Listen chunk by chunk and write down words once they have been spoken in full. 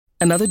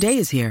Another day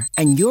is here,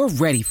 and you're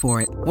ready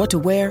for it. What to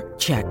wear?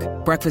 Check.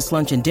 Breakfast,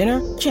 lunch, and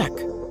dinner? Check.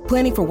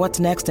 Planning for what's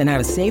next and how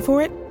to save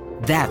for it?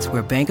 That's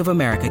where Bank of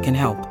America can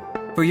help.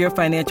 For your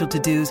financial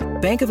to-dos,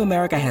 Bank of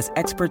America has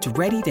experts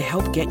ready to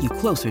help get you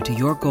closer to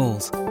your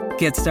goals.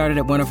 Get started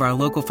at one of our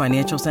local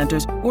financial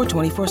centers or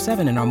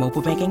 24/7 in our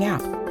mobile banking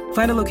app.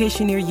 Find a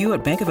location near you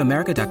at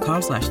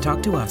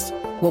bankofamerica.com/talktous.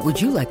 What would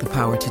you like the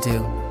power to do?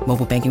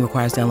 Mobile banking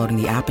requires downloading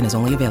the app and is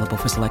only available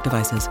for select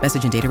devices.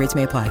 Message and data rates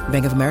may apply.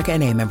 Bank of America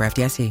NA, member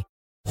FDIC.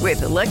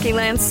 With the Lucky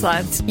Land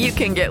Slots, you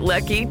can get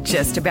lucky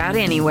just about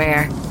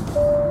anywhere.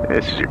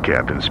 This is your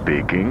captain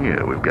speaking.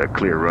 We've got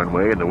clear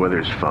runway and the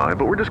weather's fine,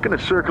 but we're just going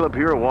to circle up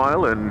here a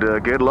while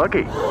and get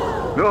lucky.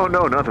 No,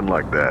 nothing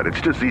like that.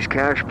 It's just these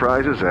cash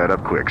prizes add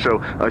up quick.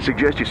 So I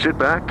suggest you sit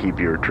back,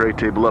 keep your tray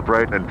table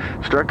upright, and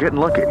start getting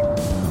lucky.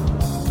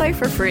 Play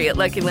for free at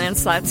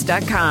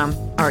LuckyLandSlots.com.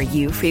 Are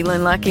you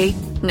feeling lucky?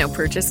 No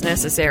purchase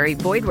necessary.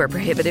 Void where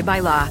prohibited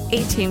by law.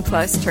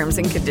 18+ terms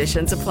and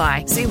conditions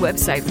apply. See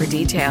website for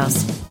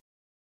details.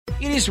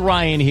 It is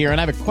Ryan here,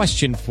 and I have a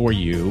question for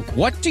you.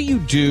 What do you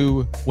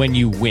do when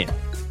you win?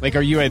 Like,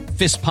 are you a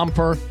fist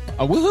pumper,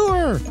 a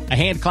woo-hooer, a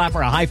hand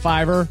clapper, a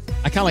high-fiver?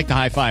 I kind of like the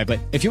high-five, but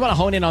if you want to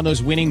hone in on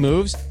those winning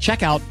moves,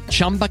 check out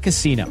Chumba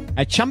Casino.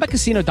 At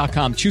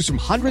ChumbaCasino.com, choose from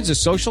hundreds of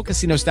social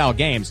casino-style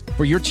games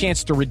for your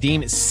chance to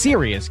redeem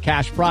serious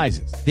cash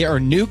prizes. There are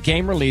new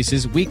game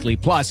releases weekly,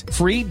 plus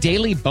free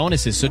daily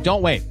bonuses, so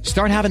don't wait.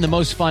 Start having the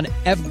most fun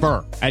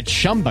ever at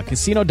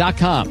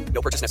ChumbaCasino.com.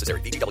 No purchase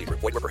necessary. VGW Group.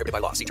 Void where prohibited by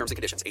law. See terms and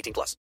conditions.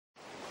 18+.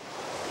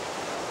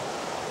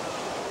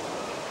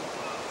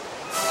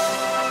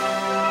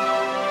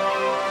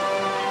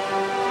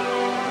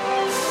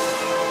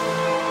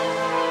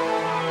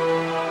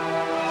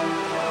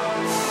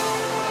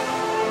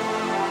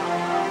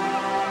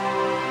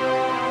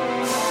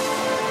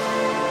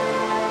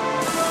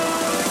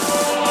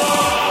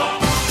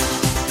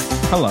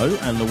 Hello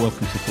and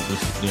welcome to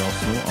Footballers of the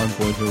Arsenal. I'm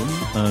Boyd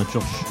Hilton.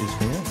 Josh is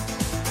here.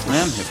 I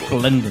am here.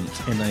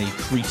 Splendent in a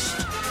creased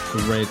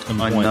red and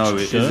white shirt. I know,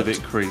 it is a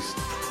bit creased.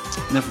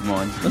 Never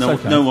mind.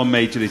 Okay. No one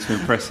majorly to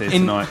impress here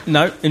tonight.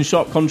 No, in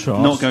sharp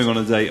contrast. Not going on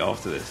a date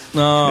after this.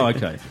 Oh,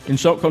 okay. In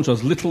sharp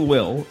contrast, Little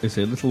Will is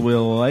here. Little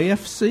Will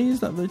AFC, is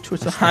that the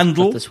Twitter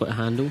handle? That's the Twitter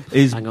handle.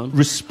 Is Hang on.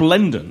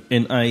 resplendent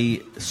in a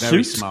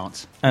Very suit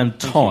smart. and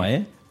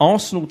tie.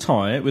 Arsenal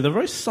tie with a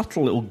very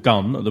subtle little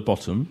gun at the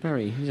bottom.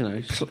 Very,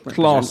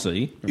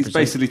 classy. He's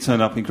basically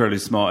turned up incredibly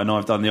smart, and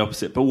I've done the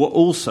opposite. But what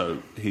also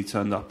he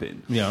turned up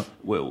in,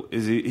 Will,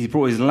 is he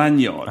brought his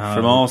lanyard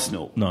from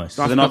Arsenal. Nice.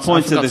 So then I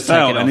pointed this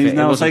out, and he's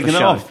now taken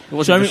it off.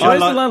 Show me, where's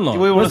the lanyard?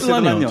 We want to see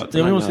the lanyard.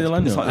 We want to see the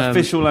lanyard. It's like the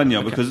official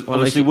lanyard, because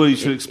obviously, Will, you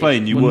should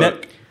explain, you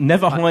work.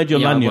 Never hide your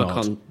lanyard. I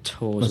work on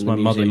tours As in my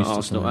the mother museum at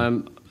used to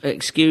Arsenal.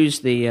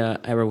 Excuse the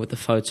error with the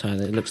photo.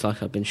 It looks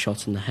like I've been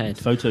shot in the head.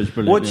 Photo's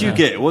brilliant. What do you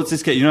get? What does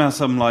this get? You know how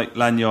some like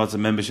lanyards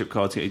and membership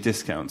cards get you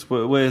discounts?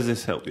 Where does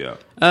this help you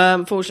out?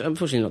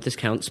 Unfortunately not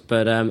discounts,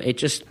 but it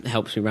just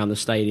helps me around the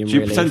stadium. Do you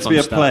really pretend to be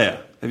a player?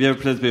 Have you ever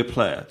pretended to be a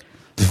player?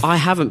 I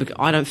haven't, because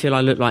I don't feel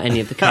I look like any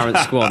of the current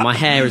squad. My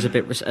hair is at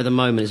the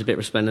moment is a bit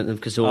resplendent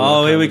of Cazorla.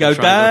 Oh, here we go.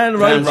 Dan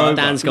Roebuck.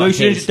 Dan's got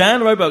his.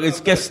 Dan Roebuck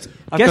is guest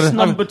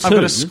number 2. I've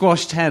got a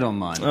squashed head on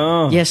mine.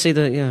 Oh. Yeah, see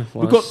the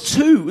We've got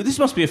 2. This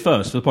must be a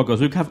first for the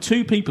podcast. We have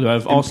 2 people who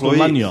have Arsenal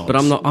lanyards. But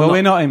I'm not.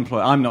 We're not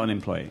employed. I'm not an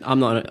employee. I'm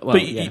not.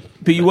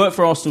 But you work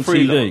for Arsenal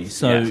TV,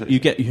 so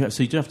yeah,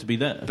 so you do have to be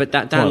there. But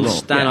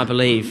Dan, I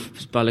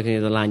believe, by looking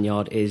at the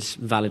lanyard, is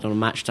valid on a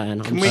match day.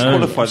 And Can we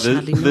qualify?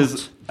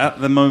 There's at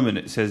the moment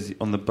it says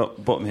on the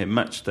bottom here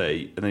match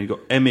day, and then you've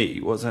got ME.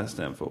 What does that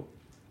stand for?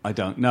 I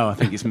don't know. I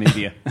think it's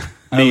media.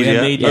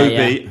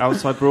 Media. OB,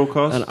 outside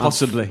broadcast, and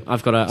possibly.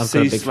 I've got a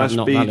big fan,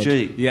 not BG.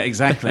 valid. Yeah,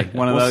 exactly.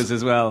 One of those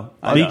as well.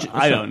 I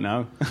don't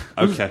know.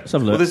 Okay. Let's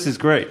have a look. Well, this is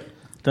great.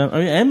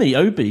 ME,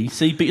 OB,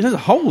 CB. There's a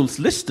whole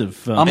list of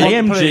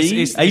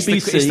AMG,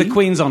 ABC. It's the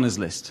Queen's Honours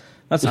list.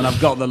 And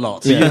I've got the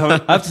lot. Yeah.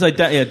 I have to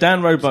say,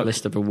 Dan Roebuck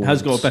has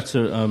got a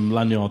better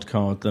lanyard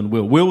card than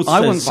Will. Will says... I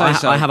wouldn't say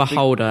so. I have a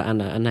holder and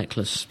a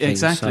necklace.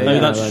 Exactly. So,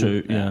 that's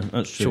true. Yeah,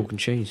 that's true. Chalk and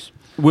cheese.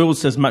 Will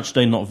says match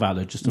day not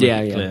valid. Just to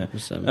make it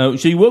clear.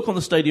 So you work on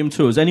the stadium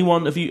tours.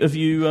 Anyone? Have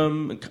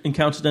you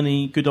encountered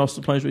any good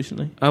Arsenal players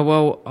recently?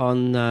 Well,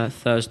 on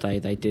Thursday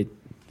they did.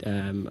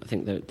 I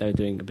think they were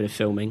doing a bit of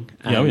filming,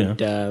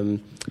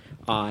 and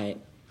I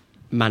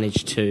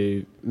managed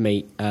to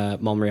meet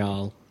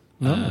Monreal,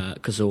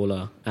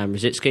 Cazorla and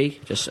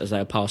Rosicky just as they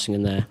were passing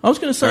in there. I was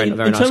going to say,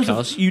 very in nice terms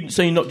cars. of you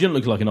saying you didn't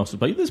look like an Arsenal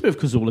player, there's a bit of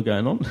Cazorla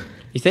going on.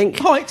 You think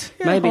height?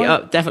 Yeah, maybe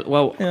height. definitely.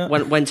 Well,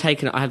 when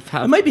taken, I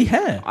have maybe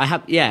hair. I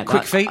have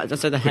quick feet. I'd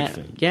say the hair.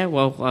 Feet. Yeah.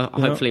 Well,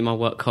 hopefully my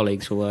work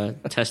colleagues will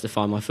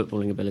testify my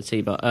footballing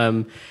ability. But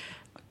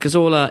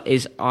Cazorla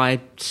is,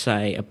 I'd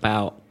say,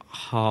 about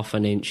half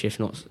an inch, if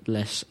not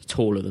less,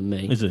 taller than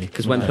me. Is he?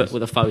 Because when put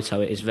with a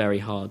photo, it is very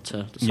hard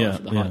to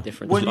decipher the height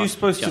difference. Weren't you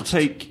supposed to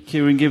take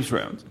Kieran Gibbs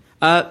round?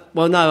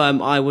 Well, no,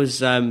 I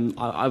was. I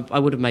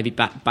would have maybe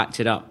backed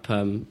it up.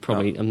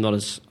 Probably, I'm not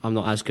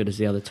as good as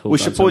the other tour. We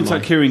should point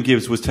out Kieran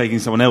Gibbs was taking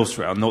someone else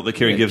round, not that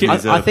Kieran Gibbs.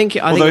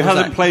 Although he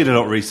hasn't played a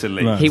lot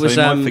recently, he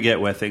might forget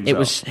where things are. It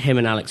was him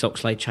and Alex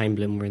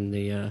Oxlade-Chamberlain were in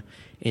the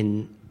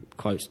in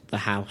quotes the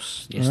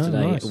house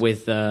yesterday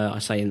with I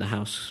say in the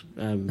house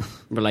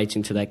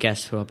relating to their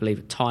guest, who I believe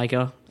are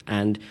Tiger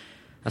and.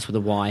 That's with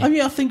the Y. Oh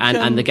yeah, I think,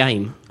 and the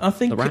game. I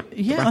think,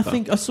 I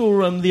think I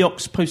saw the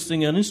Ox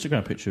posting an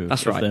Instagram picture of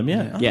them.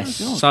 Yeah, yes.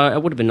 So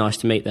it would have been nice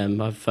to meet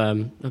them. I've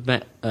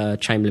met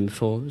Chamberlain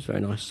before. It was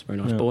very nice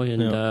boy,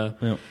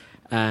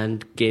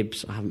 and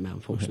Gibbs I haven't met,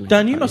 unfortunately.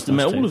 Dan, you must have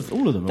met all of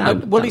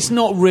them. Well, it's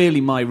not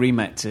really my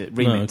remit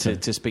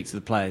to speak to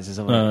the players, as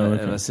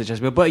I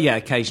suggested. But yeah,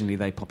 occasionally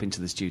they pop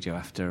into the studio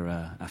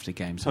after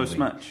games.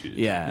 Post-match?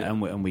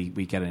 And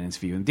we get an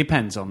interview. And it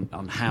depends on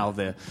how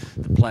the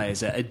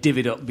players are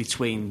divvied up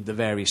between the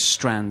various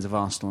strands of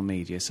Arsenal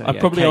media. So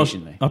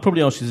occasionally. I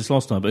probably asked you this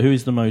last time, but who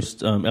is the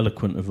most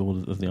eloquent of all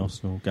of the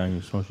Arsenal gang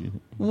as far as you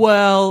think?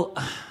 Well...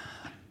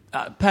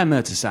 Per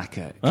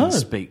Mertesacker can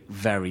speak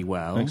very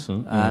well.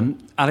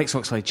 Excellent. Alex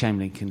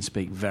Oxlade-Chamberlain can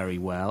speak very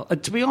well.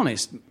 To be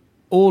honest,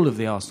 all of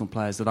the Arsenal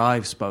players that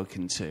I've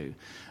spoken to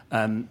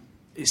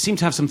seem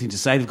to have something to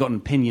say. They've got an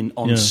opinion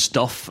on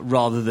stuff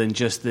rather than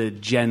just the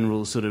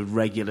general sort of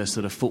regular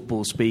sort of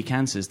football speak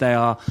answers. They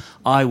are,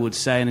 I would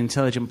say, an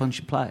intelligent bunch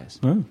of players.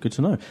 Oh, good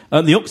to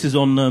know. The Ox is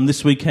on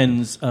this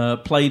weekend's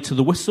Play to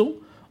the Whistle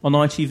on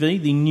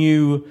ITV, the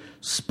new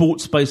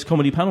sports-based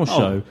comedy panel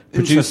show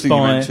produced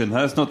by.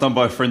 That's not done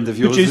by a friend of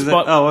yours, is it?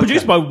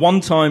 Produced by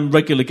one-time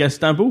regular guest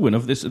Dan Baldwin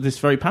of this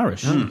very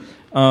parish,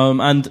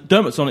 and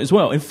Dermot's on it as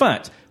well. In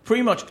fact,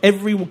 pretty much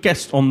every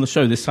guest on the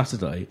show this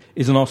Saturday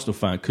is an Arsenal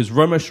fan, because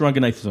Romo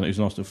Sharanganathan's on it, who's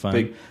an Arsenal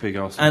fan, big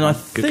Arsenal. And I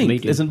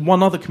think there's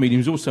one other comedian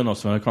who's also an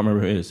Arsenal fan. I can't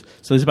remember who it is.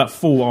 So there's about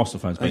 4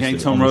 Arsenal fans. Okay,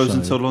 Tom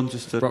Rosenthal on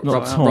just to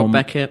Rob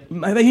Beckett.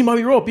 He might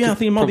be Rob. Yeah, I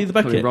think it might be the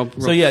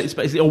Beckett. So yeah, it's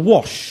basically a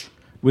wash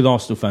with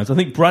Arsenal fans. I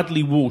think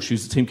Bradley Walsh,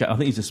 who's the team captain, I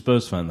think he's a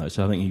Spurs fan though,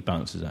 so I think he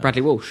balances out.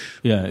 Bradley Walsh?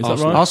 Yeah, is Arsenal.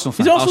 that right? Arsenal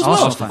fan. He's Arsenal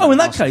Arsenal as well. fan. Oh, in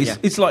that case,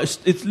 it's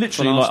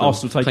literally like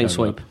Arsenal takeover. Clean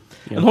sweep.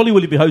 Yeah. And Holly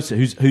Willoughby hosts it,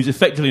 who's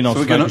effectively an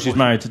Arsenal fan, because she's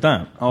married to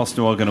Dan.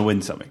 Arsenal are going to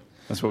win something.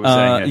 That's what we're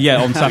saying here.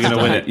 Yeah, on Saturday. Going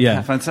to win it.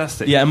 Yeah.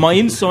 Fantastic. Yeah, and my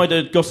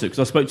insider gossip, because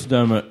I spoke to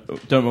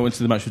Dermot. Dermot went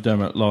to the match with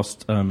Dermot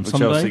last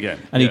Sunday,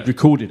 and he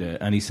recorded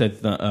it, and he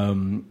said that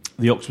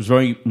the Ox was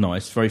very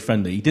nice, very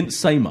friendly. He didn't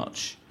say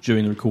much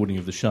during the recording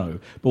of the show,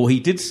 but what he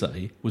did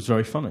say was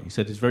very funny. He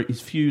said his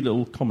few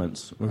little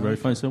comments were very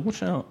funny. So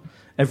watch out,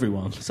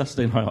 everyone,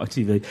 Saturday night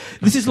ITV.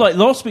 This is like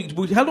last week.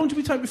 How long did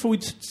we take before we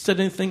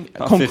said anything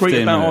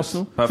concrete about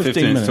Arsenal? About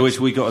 15 minutes. To which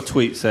we got a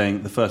tweet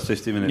saying the first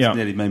 15 minutes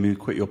nearly made me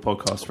quit your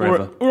podcast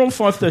forever. We're on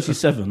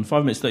 5:37,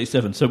 5 minutes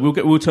 37. So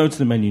we'll turn to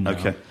the menu now.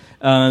 Okay.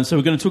 So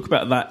we're going to talk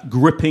about that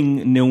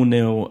gripping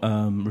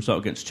 0-0 result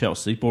against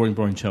Chelsea,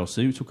 boring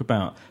Chelsea. We talk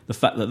about the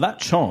fact that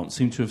chant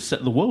seemed to have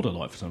set the world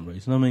alight for some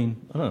reason. I mean,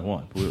 I don't know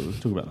why, but we'll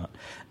talk about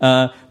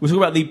that. We'll talk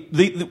about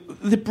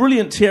the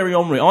brilliant Thierry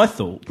Henry,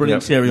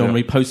 Thierry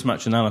Henry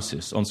post-match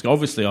analysis on Sky.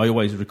 Obviously, I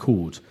always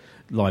record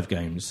live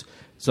games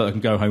so I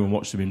can go home and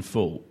watch them in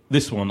full.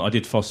 This one, I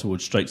did fast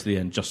forward straight to the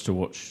end just to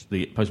watch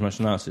the post-match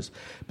analysis.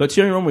 But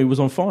Thierry Henry was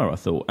on fire, I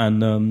thought,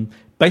 and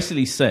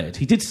basically said,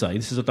 he did say,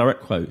 this is a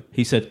direct quote,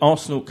 he said,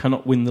 Arsenal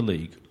cannot win the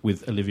league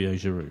with Olivier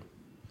Giroud.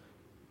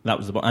 That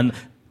was and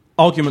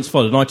arguments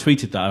followed, and I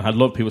tweeted that. I had a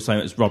lot of people saying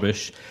it's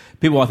rubbish.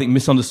 People, I think,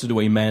 misunderstood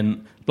what he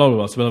meant, blah, blah,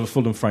 blah. So we'll have a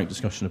full and frank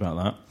discussion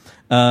about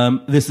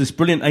that. There's this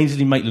brilliant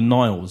Ainsley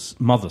Maitland-Niles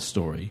mother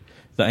story,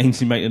 that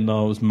Ainsley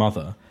Maitland-Niles'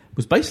 mother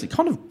was basically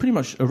kind of pretty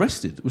much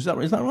arrested. Is that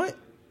right?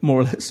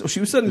 More or less. Or she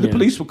was certainly, the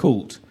police were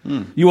called.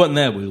 You weren't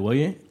there, Will, were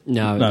you?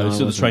 No, it's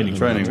the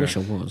training. I wish I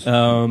was.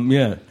 So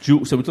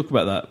we'll talk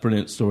about that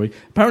brilliant story.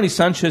 Apparently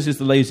Sanchez is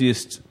the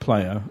laziest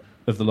player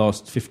of the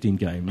last 15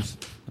 games.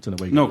 I don't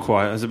know where you Not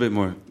quite, there's a bit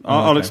more.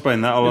 I'll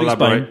explain that, I'll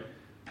elaborate.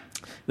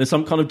 There's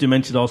some kind of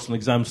demented Arsenal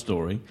exam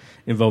story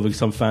involving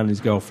some fan and his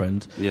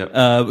girlfriend.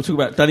 Yeah. We'll talk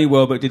about Danny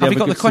Welbeck. Have you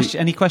got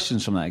any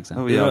questions from that exam?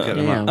 Oh, yeah, I'll get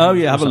them up. Oh,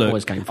 yeah, have a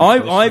look.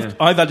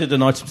 I've added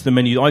an item to the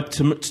menu.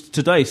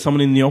 Today,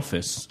 someone in the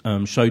office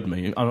showed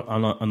me,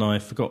 and I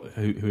forgot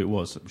who it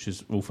was, which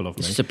is awful of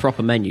me. It's a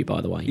proper menu, by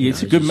the way. Yeah,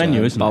 it's a good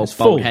menu, isn't it?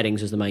 Bold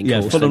headings as the main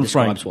course. Full and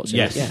frank. What's in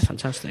it. Yeah,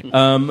 fantastic.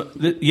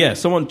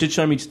 Someone did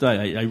show me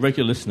today, a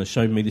regular listener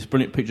showed me this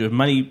brilliant picture of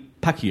Manny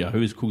Pacquiao,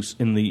 who is, of course,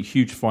 in the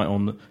huge fight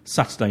on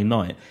Saturday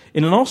night,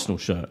 in an Arsenal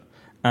shirt.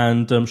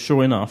 And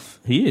sure enough,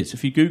 he is.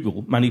 If you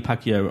Google Manny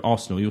Pacquiao at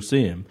Arsenal, you'll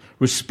see him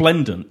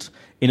resplendent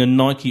in a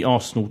Nike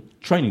Arsenal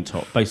training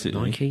top,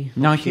 basically.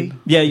 Nike?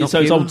 Yeah, not so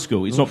Puma? It's old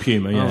school. It's not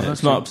Puma, yeah.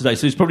 It's not up to date.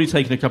 So it's probably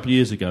taken a couple of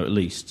years ago, at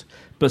least.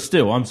 But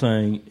still, I'm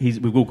saying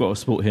we've all got to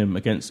support him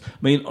against... I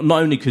mean,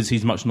 not only because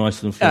he's much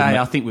nicer than Floyd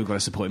I think we've got to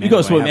support him You've got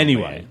to support him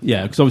anyway.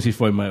 Yeah, because obviously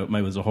Floyd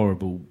Mayweather's a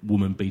horrible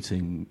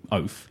woman-beating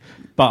oaf.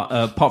 But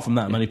apart from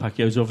that, Manny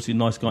Pacquiao is obviously a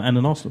nice guy and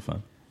an Arsenal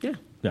fan. Yeah.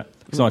 Yeah,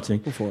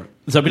 exciting. All for it.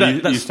 So,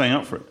 You're staying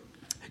up for it?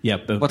 Yeah,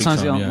 what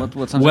time's it on? Yeah.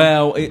 What time's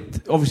well,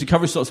 it obviously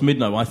coverage starts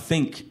midnight. I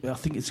think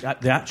it's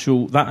that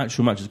actual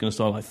match is going to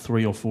start like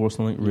 3 or 4 or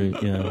something. Really,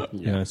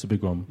 yeah, it's a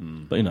big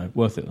one, but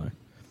worth it though.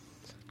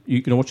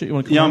 You gonna watch it? You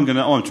want to? Yeah,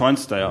 I'm trying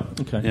to stay up.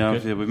 Okay. Yeah,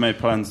 we've made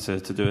plans to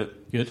do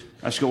it. Good.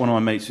 I actually got one of my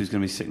mates who's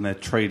going to be sitting there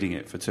trading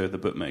it for 2 of the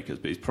bookmakers,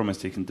 but he's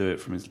promised he can do it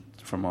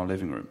from our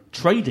living room.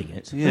 Trading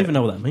it? Yeah. I don't even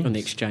know what that means. On the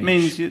exchange.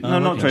 Means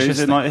not trading.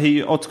 It's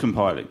like odds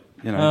compiling.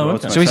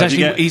 Okay. So he's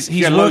actually he's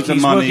working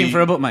for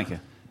a bookmaker.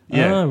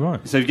 Yeah,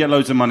 right. So if you get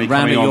loads of money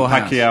coming on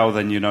Pacquiao, house.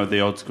 then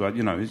the odds go.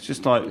 It's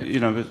just like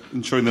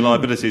ensuring the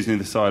liabilities on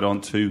either side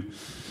aren't too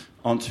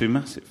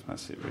massive.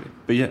 That's it, really.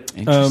 But yeah,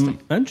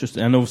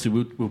 interesting. And obviously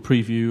we'll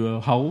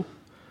preview Hull.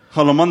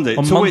 Hull on Monday.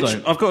 Monday.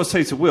 Which I've got to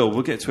say to Will,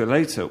 we'll get to it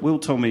later. Will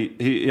told me,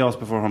 he asked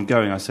before I'm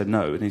going, I said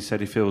no, and he said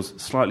he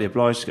feels slightly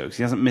obliged to go because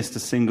he hasn't missed a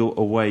single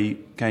away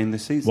game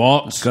this season.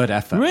 What? Good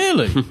effort.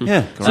 Really?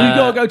 Yeah. So you've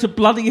got to go to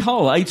bloody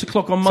Hull at 8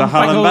 o'clock on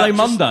Monday,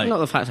 Monday? Not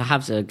the fact I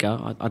have to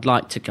go. I'd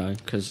like to go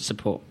because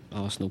support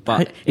Arsenal,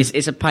 but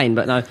it's a pain.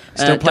 But no,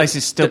 still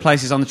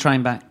places on the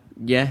train back.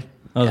 Yeah.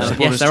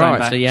 Yes, there are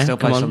actually. Yeah, still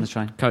come places on on the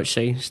train. Coach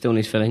C still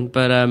needs filling,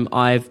 but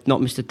I've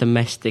not missed a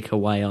domestic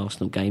away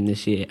Arsenal game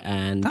this year,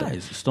 and that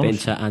is been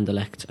astonishing. to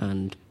Anderlecht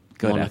and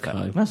Good Monaco.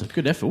 effort. That's a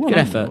good effort. Well, Good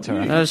effort.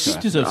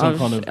 You deserve some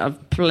kind of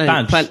I've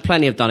badge.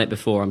 plenty have done it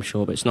before, I'm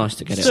sure, but it's nice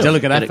to get Still it.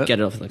 a good effort. Get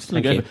it off.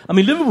 Thank Okay. you. I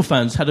mean, Liverpool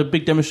fans had a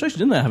big demonstration,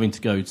 didn't they, having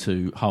to go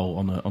to Hull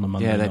on a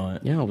Monday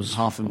night? Yeah, I was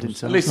half of them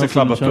didn't. At least the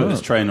club have put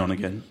this train on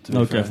again.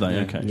 Okay,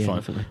 fine.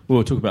 Definitely.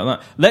 We'll talk about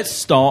that. Let's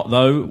start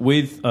though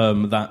with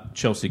that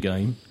Chelsea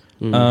game.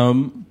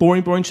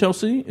 Boring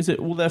Chelsea. Is it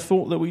all their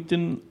fault that we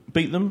didn't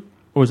beat them,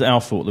 or is it our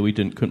fault that we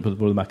couldn't put the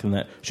ball in the back of the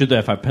net? Should they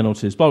have had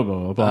penalties? Blah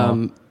blah blah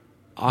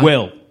blah.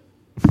 Will.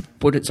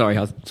 Sorry,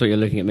 I thought you were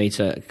looking at me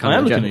to. I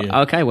am looking at you.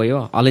 Okay, well you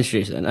are. I'll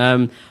introduce it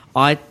then.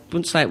 I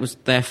wouldn't say it was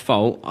their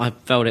fault. I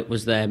felt it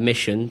was their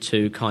mission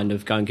to kind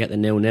of go and get the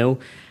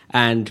 0-0.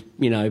 And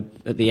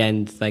at the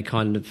end they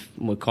kind of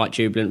were quite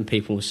jubilant, and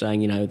people were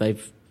saying,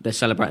 they're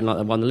celebrating like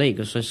they've won the league,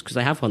 because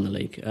they have won the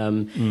league.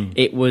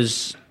 It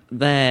was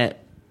their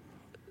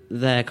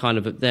kind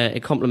of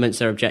it complements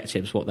their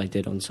objectives what they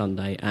did on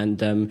Sunday,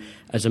 and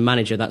as a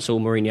manager that's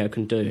all Mourinho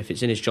can do. If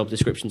it's in his job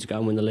description to go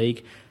and win the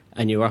league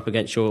and you're up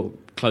against your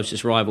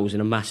closest rivals in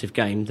a massive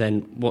game,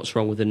 then what's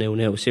wrong with the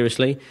 0-0?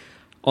 Seriously.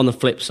 On the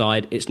flip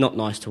side, it's not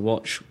nice to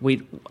watch. We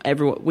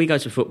go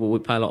to football, we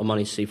pay a lot of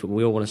money to see football,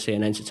 we all want to see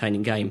an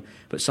entertaining game,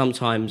 but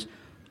sometimes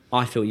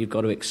I feel you've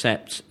got to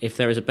accept if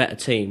there is a better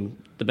team,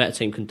 the better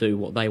team can do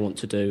what they want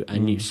to do,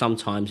 and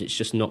sometimes it's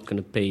just not going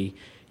to be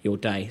your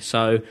day.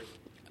 So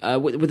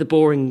with the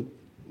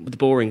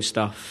boring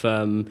stuff,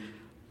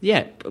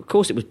 yeah, of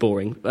course it was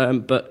boring.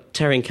 But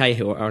Terry and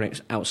Cahill are an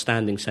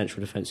outstanding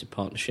central defensive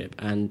partnership,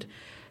 and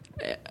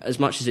as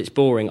much as it's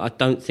boring, I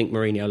don't think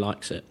Mourinho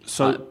likes it.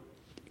 So,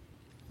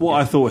 what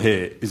I thought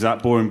here is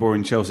that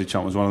boring Chelsea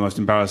chant was one of the most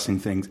embarrassing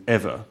things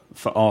ever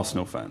for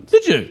Arsenal fans.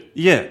 Did you?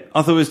 Yeah,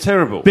 I thought it was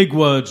terrible. Big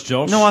words,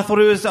 Josh. No, I thought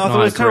it was. I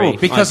thought it was terrible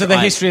because of the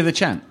history of the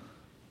chant.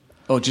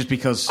 Or just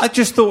because I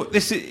just thought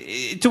this.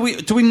 Do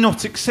we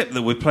not accept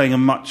that we're playing a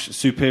much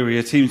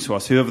superior team to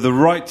us, who have the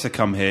right to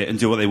come here and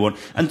do what they want?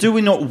 And do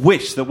we not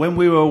wish that when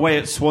we were away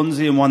at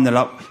Swansea and 1-0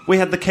 up, we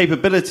had the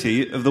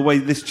capability of the way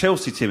this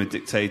Chelsea team had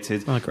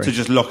dictated to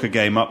just lock a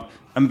game up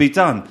and be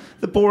done?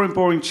 The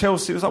boring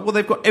Chelsea was like, well,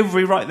 they've got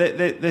every right.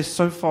 They're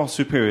so far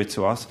superior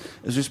to us,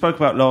 as we spoke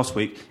about last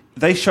week.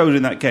 They showed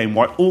in that game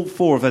why all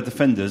 4 of their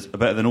defenders are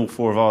better than all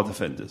 4 of our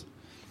defenders.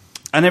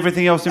 And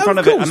everything else in front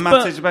of it, and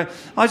Matic.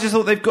 I just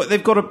thought they've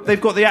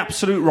got the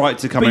absolute right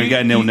to come in and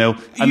get a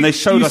 0-0, and they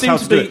showed us how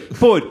to do it.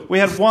 Boyd, we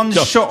had one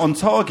shot on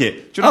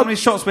target. Do you know how many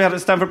shots we had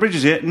at Stamford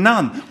Bridge here?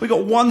 None. We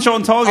got one shot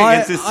on target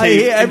against this team. I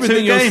hear everything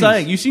in 2 you're games.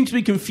 saying. You seem to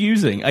be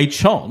confusing a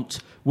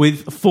chant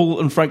with full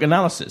and frank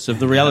analysis of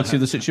the reality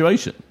of the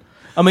situation.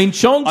 I mean,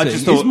 chanting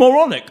is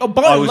moronic. I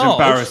was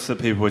embarrassed that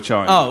people were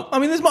chanting. I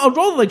mean, I'd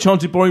rather they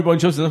chanted boring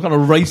Chelsea than kind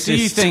of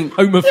racist,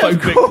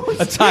 homophobic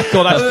attack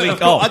on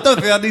that. I don't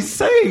think that he's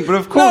saying, but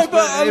of course,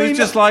 it was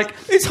just like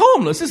it's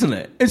harmless, isn't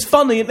it? It's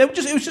funny. It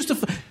was just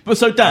a. But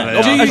so Dan,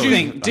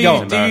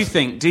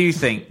 do you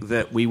think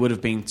that we would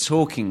have been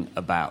talking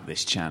about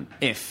this chant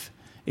if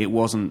it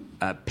wasn't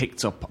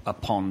picked up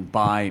upon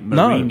by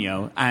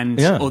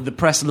Mourinho or the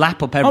press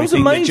lap up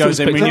everything that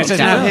Jose Mourinho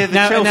says?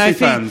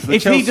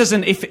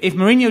 If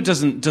Mourinho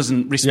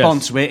doesn't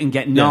respond to it and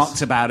get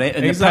knocked about it,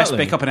 and the press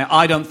pick up on it,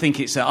 I don't think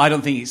it's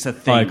a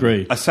thing. I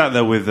agree. I sat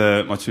there with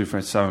my 2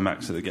 friends Sam and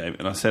Max at the game,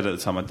 and I said at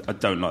the time, I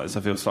don't like this.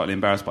 I feel slightly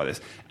embarrassed by this.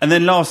 And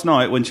then last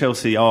night, when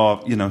Chelsea are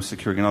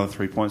securing another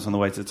 3 points on the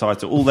way to the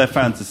title, all their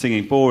fans are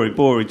singing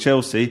boring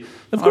Chelsea.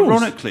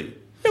 Ironically.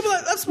 Yeah,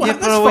 but that's fine.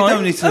 We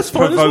don't need to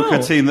provoke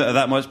a team that are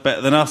that much better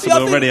than us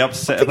that we're already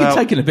upset about.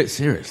 You're taking it a bit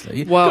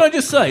seriously. Well, can I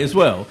just say as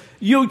well,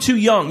 You're too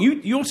young.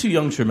 You're too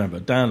young to remember.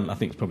 Dan, I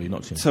think, is probably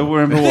not too young. So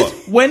remember what?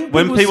 when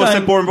people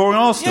said boring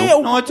Arsenal?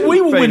 Yeah, no, I do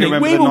we were winning.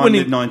 We were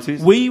winning.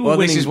 Mid-90s.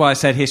 This is why I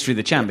said history of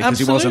the champ, because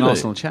he was an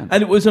Arsenal champ.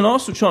 And it was an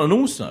Arsenal chant, and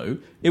also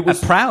it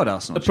was a proud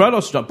Arsenal champ. A proud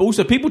Arsenal champ. But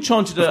also people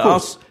chanted at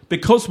us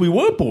because we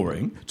were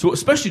boring,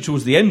 especially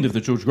towards the end of the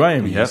George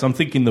Graham years. I'm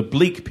thinking the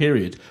bleak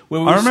period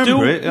where we were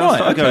still it. Yeah, I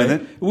started going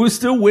then. We were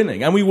still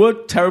winning, and we were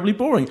terribly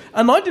boring.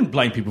 And I didn't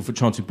blame people for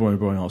chanting boring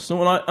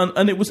Arsenal.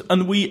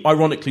 And we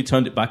ironically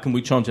turned it back and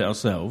we chanted it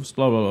ourselves.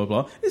 Blah blah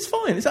blah blah. It's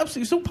fine. It's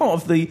absolutely still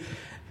part of the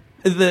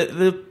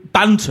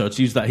banter,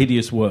 to use that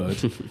hideous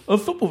word,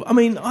 of football. I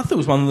mean, I thought it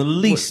was one of the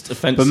least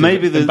offensive. But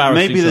maybe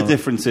the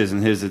difference is,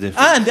 and here's the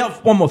difference. And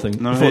one more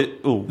thing.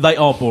 They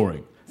are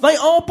boring. They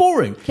are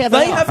boring. Yeah,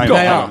 they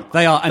are.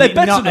 And they're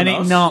better than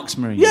us. It narks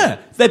Mourinho. Yeah,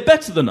 they're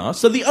better than us.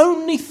 So the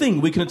only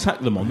thing we can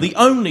attack them on, the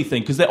only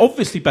thing, because they're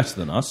obviously better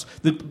than us.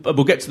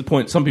 We'll get to the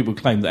point. Some people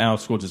claim that our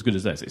squad's as good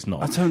as theirs. It's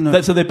not. I don't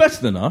know. So they're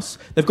better than us.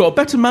 They've got a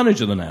better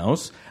manager than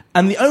ours.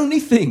 And the only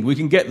thing we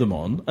can get them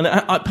on, and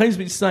it pains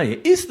me to say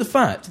it, is the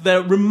fact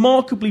they're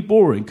remarkably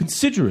boring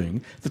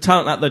considering the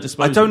talent at their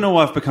disposal. I don't know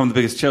why I've become the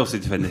biggest Chelsea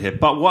defender here,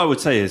 but what I would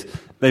say is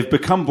they've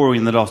become boring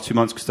in the last 2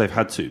 months because they've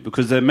had to.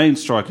 Because their main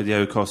striker,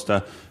 Diego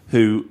Costa,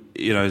 who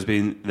has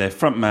been their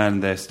front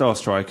man, their star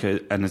striker,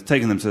 and has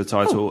taken them to the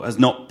title,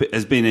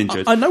 has been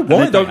injured. I know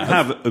why they don't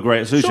have a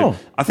great solution. Sure.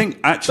 I think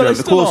actually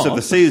over the course of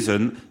the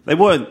season, they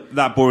weren't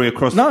that boring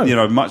across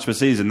much of a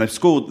season. They've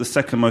scored the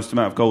second most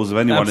amount of goals of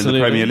anyone in the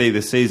Premier League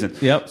this season.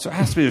 Yep. So it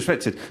has to be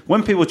respected.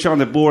 When people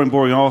chanted boring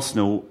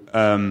Arsenal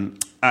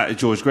at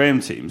George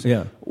Graham teams,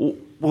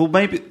 well,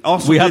 maybe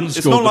Arsenal.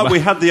 It's not like we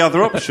had the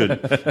other option.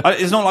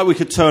 It's not like we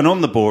could turn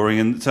on the boring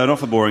and turn off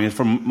the boring.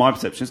 From my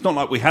perception, it's not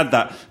like we had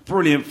that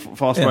brilliant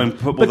fast-flowing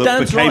football that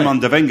became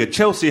under Wenger.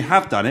 Chelsea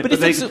have done it, but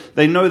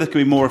they know they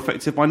can be more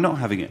effective by not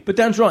having it. But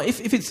Dan's right.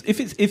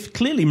 If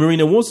clearly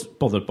Mourinho was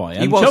bothered by it,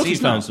 and Chelsea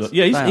fans,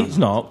 he's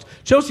knocked.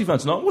 Chelsea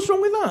fans knocked. What's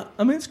wrong with that?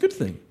 I mean, it's a good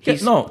thing.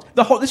 Get knocked.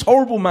 This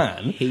horrible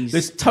man,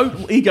 this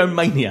total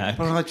egomaniac.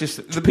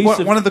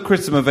 Well, one of the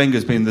criticism of Wenger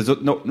has been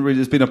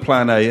there's been a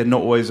plan A and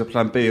not always a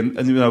plan B,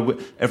 and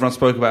everyone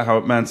spoke about how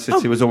Man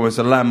City was almost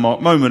a landmark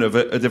moment of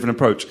a different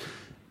approach.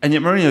 And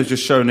yet Mourinho's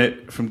just shown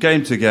it from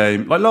game to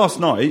game. Like last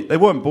night, they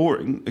weren't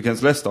boring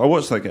against Leicester. I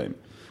watched that game.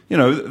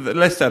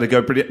 Leicester had to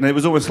go pretty... And it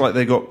was almost like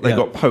they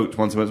got poked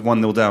once it was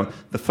 1-0 down.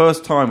 The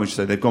first time, we should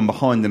say, they've gone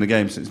behind in a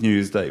game since New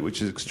Year's Day, which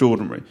is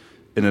extraordinary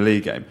in a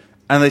league game.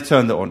 And they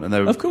turned it on, and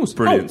they were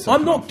brilliant.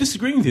 I'm not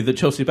disagreeing with you that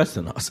Chelsea are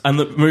better than us and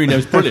that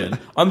Mourinho's brilliant.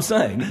 I'm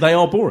saying they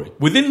are boring.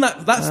 Within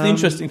that, that's the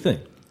interesting thing.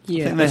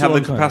 Yeah, I think they have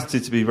the capacity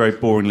to be very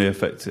boringly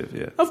effective.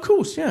 Yeah, of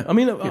course. Yeah, I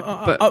mean,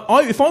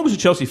 if I was a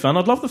Chelsea fan,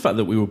 I'd love the fact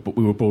that we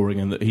were boring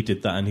and that he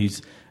did that and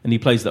he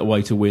plays that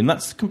way to win.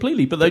 That's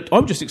completely. But I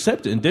would just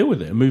accept it and deal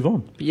with it and move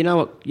on. But you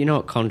know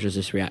what conjures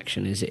this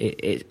reaction is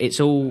it's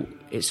all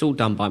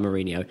done by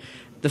Mourinho.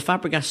 The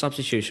Fabregas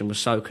substitution was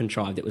so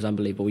contrived; it was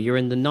unbelievable. You're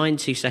in the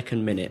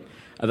 92nd minute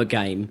of a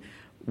game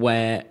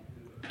where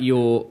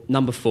your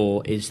number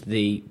 4 is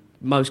the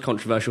most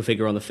controversial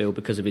figure on the field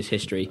because of his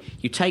history.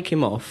 You take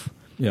him off.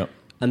 Yeah.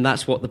 And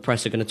that's what the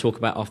press are going to talk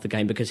about after the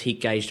game because he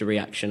gauged a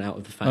reaction out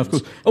of the fans.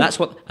 Of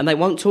course. And they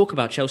won't talk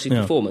about Chelsea's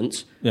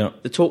performance. Yeah.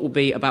 The talk will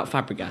be about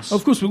Fabregas.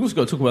 Of course, we've also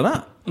got to talk about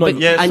that.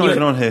 It's not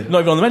even on here.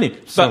 Not even on the menu.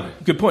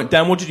 But good point.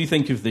 Dan, what did you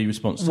think of the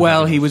response?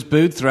 Well, he was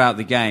booed throughout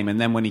the game, and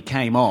then when he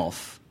came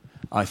off,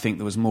 I think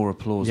there was more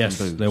applause than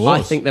boos. There was.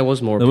 I think there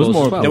was more applause as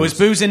well. There was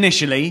boos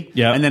initially,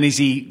 and then as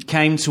he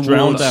came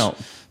towards out.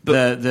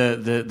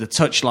 The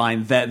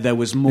touchline, there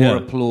was more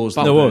applause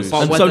than there was.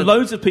 boos. And so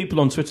loads of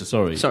people on Twitter,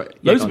 loads of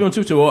people on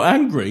Twitter were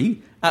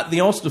angry at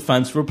the Arsenal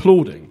fans for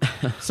applauding.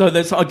 So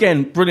there's,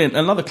 again, brilliant,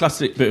 another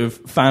classic bit of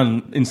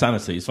fan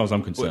insanity as far as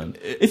I'm concerned.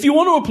 If you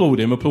want to applaud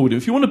him, applaud him.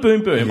 If you want to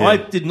boo him. Yeah. I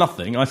did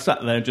nothing. I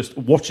sat there just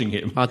watching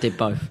him. I did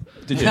both.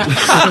 Did you?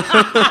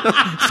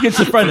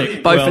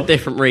 Schizophrenic. Both for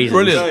different reasons.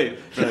 Brilliant.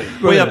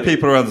 We had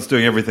people around us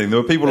doing everything. There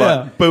were people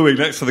booing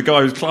next to the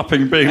guy who's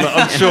clapping, being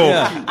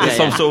unsure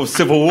some sort of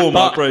civil war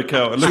might break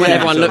out. When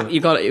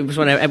it was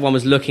when everyone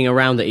was looking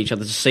around at each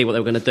other to see what they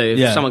were going to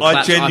do. Yeah.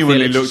 I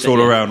genuinely looked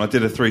all around. I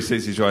did a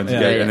 360 trying to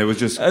get, and it was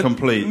just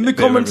complete. The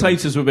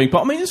commentators were being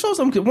part. I mean, as far as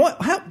I'm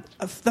concerned,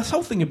 this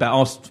whole thing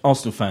about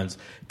Arsenal fans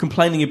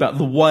complaining about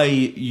the way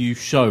you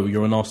show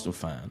you're an Arsenal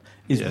fan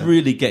is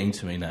really getting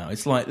to me now.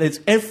 It's like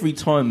every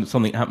time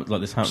something happens like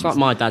this happens. It's like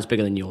my dad's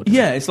bigger than yours.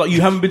 Yeah, it's like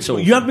you haven't been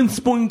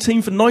supporting the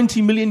team for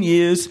 90 million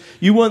years.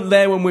 You weren't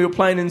there when we were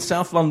playing in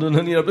South London,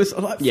 and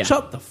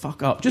shut the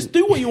fuck up. Just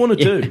do what you want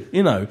to do.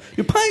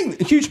 You're paying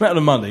a huge amount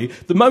of money,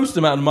 the most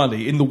amount of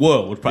money in the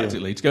world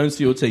practically, to go and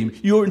see your team.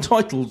 You're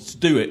entitled to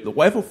do it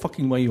whatever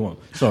fucking way you want.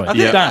 Sorry,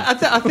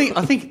 I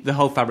think the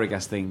whole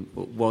Fabregas thing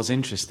was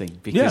interesting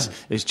because,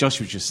 as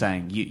Josh was just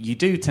saying, you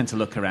do tend to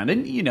look around,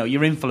 and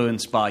you're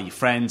influenced by your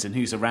friends and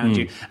who's around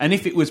you. And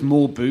if it was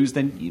more booze,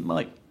 then you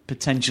might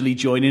potentially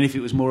join in. If it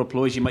was more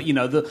applause, you might,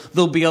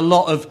 there'll be a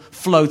lot of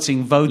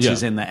floating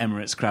voters in the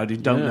Emirates crowd who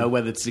don't know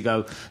whether to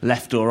go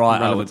left or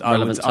right.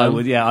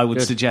 I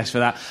would suggest for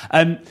that.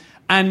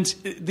 And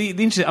the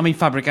interesting, I mean,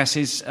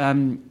 Fabregas's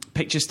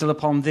picture's still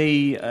up on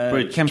the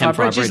Kemfire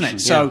Bridge, isn't it?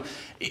 So,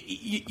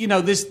 you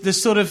know,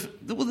 there's sort of,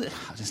 I don't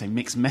say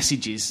mixed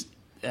messages.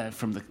 Not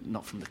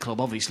from the club,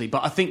 obviously,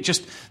 but I think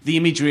just the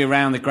imagery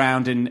around the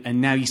ground,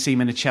 and now you see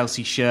him in a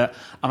Chelsea shirt.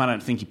 I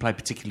don't think he played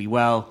particularly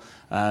well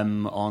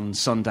on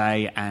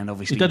Sunday, and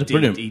obviously he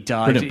brilliant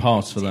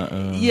pass for that.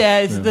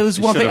 There was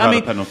one thing. Should have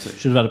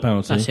had a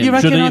penalty. You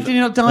reckon? Did he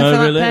not dive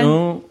for that pen?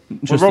 Well,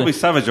 Robbie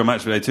Savage on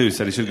Matchday 2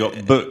 said he should have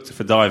got booked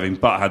for diving,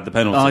 but had the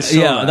penalty.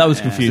 That was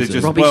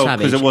confusing.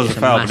 Because it was a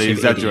foul, but he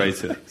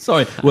exaggerated.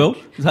 Sorry, Will,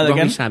 is that Robbie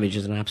again? Savage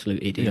is an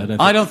absolute idiot.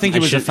 I don't think it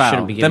was a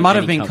foul. There might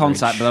have been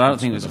contact, but I don't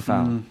think it was a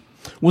foul.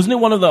 Wasn't it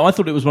one of the? I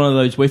thought it was one of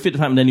those where if it had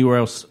happened anywhere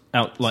else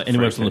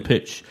anywhere else on the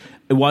pitch,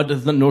 why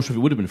does not sure if it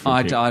would have been a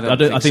free kick?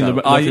 I think the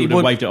referee would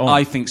have waved it on.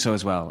 I think so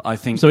as well. I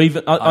think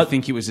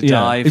it was a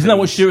dive. Isn't that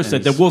what Shearer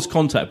said? There was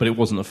contact, but it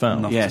wasn't a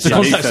foul. Yes, it's a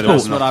contact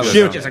sport.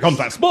 Shearer, it's a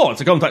contact sport.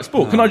 It's a contact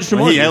sport. Can I just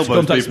remind you? He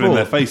elbows people in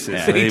their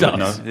faces. He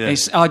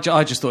does.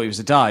 I just thought it was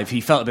a dive. He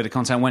felt a bit of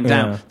contact and went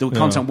down. The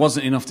contact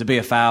wasn't enough to be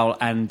a foul,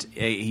 and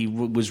he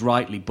was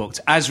rightly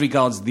booked. As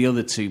regards the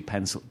other two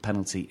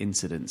penalty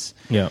incidents,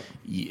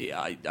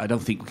 I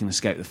don't think we can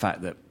escape the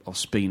fact that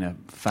Ospina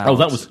fouled. Oh,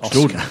 that was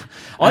extraordinary.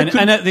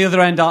 And at the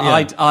other end,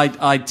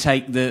 I'd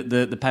take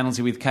the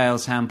penalty with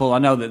Cale's handball. I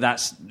know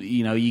that's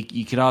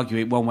you could argue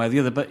it one way or the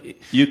other, but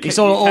you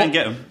can't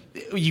get them.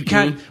 You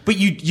can, but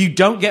you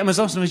don't get them as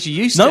often as you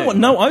used to.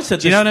 No, I said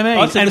this. Do you know what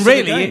I mean? And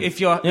really, if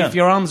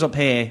your arm's up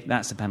here,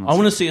 that's a penalty. I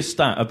want to see a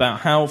stat about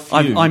how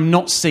few. I'm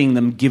not seeing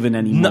them given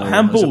anymore,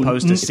 handball, as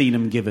opposed to seeing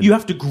them given. You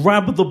have to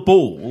grab the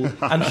ball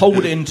and hold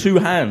it in two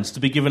hands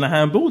to be given a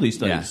handball these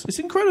days. Yeah. It's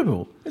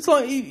incredible. It's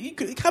like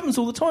it happens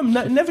all the time.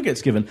 It never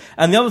gets given.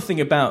 And the other thing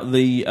about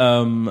the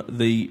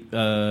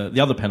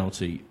other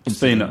penalty, the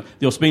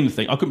Ospina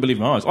thing, I couldn't believe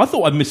my eyes. I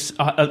thought I'd miss.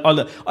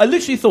 I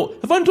literally thought,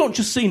 have I not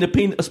just seen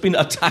Ospina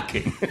attacking?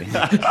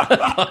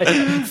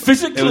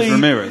 Physically, it was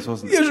Ramirez,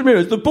 wasn't it? It was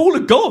Ramirez. The ball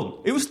had gone.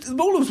 The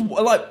ball was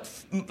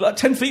like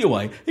 10 feet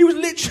away. He was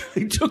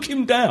literally took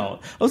him down.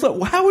 I was like,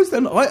 well, how is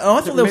that?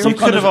 I thought there was some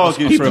kind of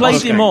argued. He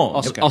played him on.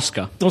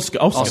 Oscar.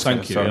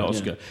 Thank you,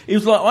 Oscar. It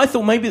was like I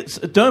thought maybe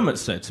Dermot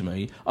said to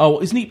me, "Oh,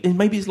 isn't he?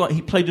 Maybe it's like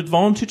he played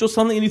advantage or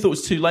something," and he thought it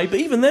was too late.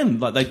 But even then,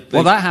 like they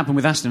that happened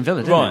with Aston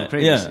Villa, didn't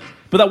it? Yeah.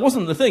 But that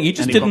wasn't the thing. He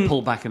just didn't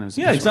pull back in.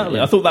 Yeah, exactly.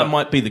 I thought that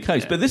might be the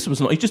case, but this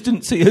was not. He just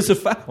didn't see it as a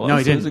foul. No,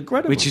 he didn't. It was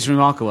incredible, which is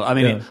remarkable. I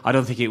mean, I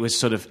don't think it was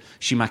sort of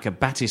Schumacher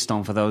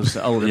Battiston for those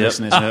older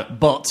listeners,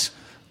 but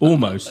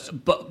almost.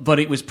 But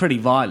it was pretty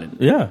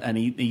violent. Yeah, and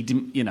he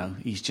didn't.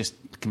 He's just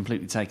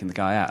completely taken the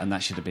guy out, and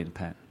that should have been a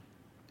pen.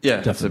 Yeah,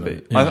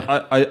 definitely.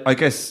 I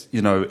guess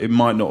it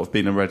might not have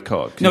been a red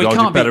card. No, it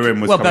can't be. Bellerin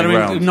was coming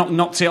round.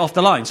 Knocked it off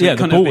the line, so it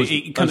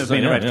couldn't have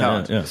been a red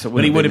card. So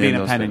but he would have been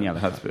a pen in yellow.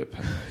 Had to be a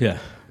pen. Yeah.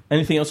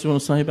 Anything else you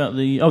want to say about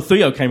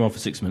Theo came on for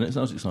 6 minutes.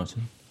 That was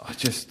exciting.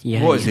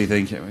 What is he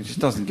thinking? He just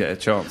doesn't get a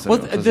chance. Well,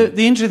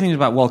 the interesting thing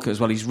about Walcott as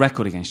well, his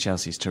record against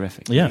Chelsea is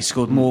terrific. Yeah. He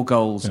scored more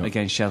goals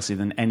against Chelsea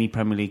than any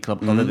Premier League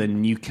club other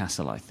than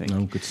Newcastle, I think.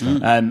 Oh, good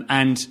stuff.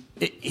 And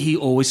he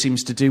always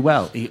seems to do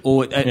well.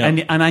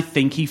 And I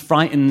think he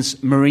frightens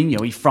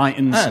Mourinho. He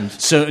frightens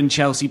certain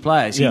Chelsea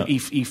players.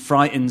 He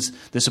frightens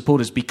the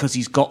supporters because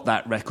he's got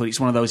that record.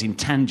 It's one of those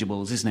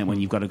intangibles, isn't it, when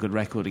you've got a good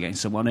record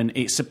against someone? And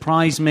it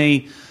surprised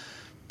me,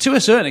 to a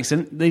certain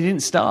extent, they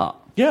didn't start.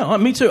 Yeah,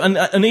 me too.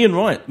 And Ian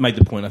Wright made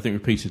the point, I think,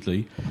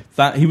 repeatedly,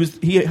 that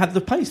he had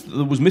the pace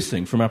that was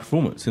missing from our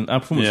performance. And our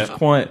performance was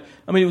quite.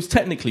 I mean, it was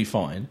technically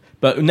fine,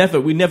 but I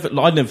never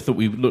thought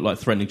we looked like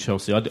threatening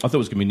Chelsea. I thought it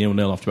was going to be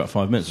 0-0 after about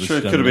 5 minutes. Sure,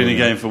 it could have been a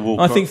game for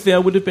Walcott. I think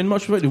Theo would have been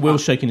much better.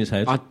 Will's shaking his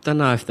head. I don't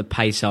know if the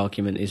pace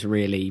argument is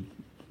really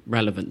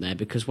relevant there,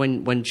 because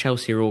when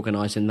Chelsea are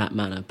organised in that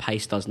manner,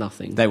 pace does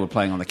nothing. They were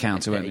playing on the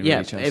counter, weren't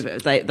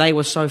they? They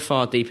were so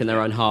far deep in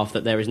their own half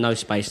that there is no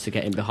space to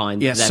get in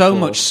behind. Yeah, so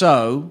much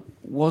so,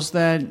 was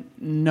there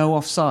no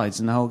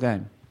offsides in the whole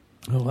game?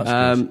 Oh,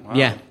 that's good. Wow.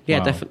 Yeah,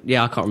 definitely.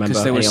 Yeah, I can't remember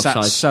because they were sat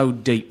offsides. So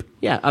deep.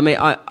 Yeah, I mean,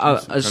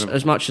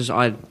 as much as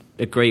I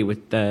agree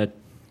with Dan's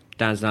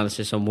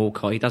analysis on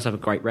Walcott, he does have a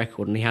great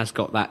record, and he has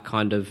got that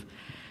kind of.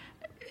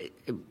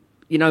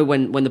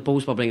 When the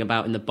ball's bobbling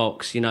about in the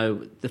box, the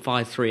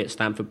 5-3 at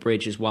Stamford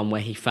Bridge is one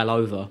where he fell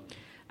over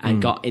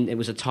and got in. It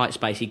was a tight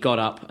space. He got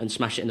up and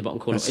smashed it in the bottom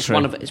corner.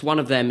 It's one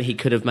of them he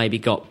could have maybe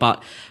got.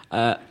 But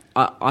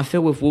I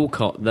feel with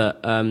Walcott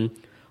that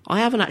I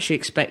haven't actually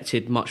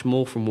expected much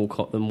more from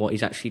Walcott than what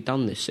he's actually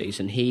done this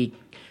season. He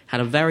had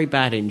a very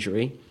bad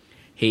injury.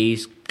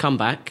 He's come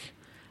back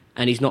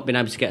and he's not been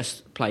able to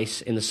get a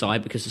place in the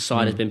side because the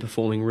side has been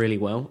performing really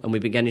well and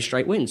we've been getting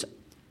straight wins.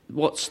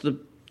 What's the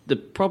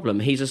problem?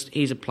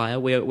 He's a player.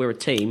 We're a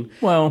team.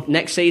 Well,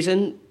 next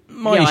season,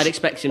 I'd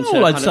expect him to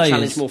kind of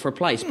challenge more for a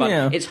place,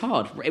 but it's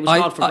hard. It was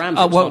hard for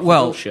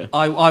Ramsey.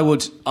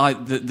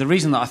 The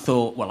reason that I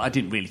thought, I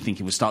didn't really think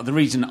he would start. The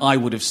reason I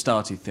would have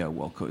started Theo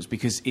Walcott was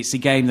because it's a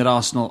game that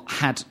Arsenal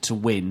had to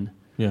win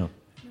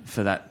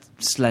for that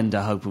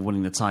slender hope of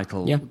winning the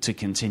title to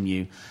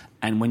continue.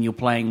 And when you're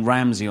playing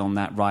Ramsey on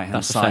that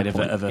right-hand side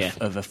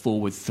of a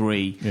forward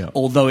three,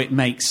 although it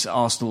makes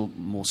Arsenal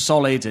more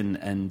solid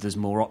and there's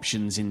more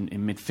options in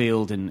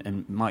midfield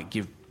and might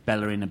give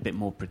Bellerin a bit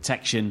more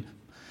protection,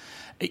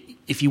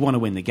 if you want to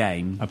win the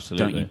game,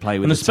 don't you play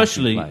with and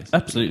especially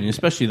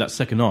that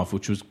second half,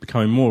 which was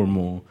becoming more and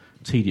more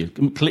tedious,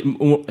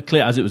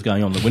 clear as it was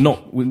going on.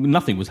 That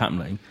nothing was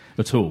happening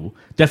at all.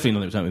 Definitely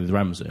nothing was happening with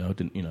Ramsey. I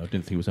didn't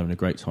think he was having a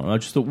great time. I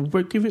just thought,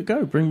 well, give it a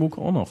go. Bring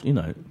Walcott on off.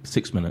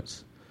 6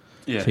 minutes.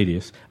 Yeah.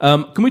 Tedious.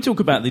 Can we talk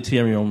about the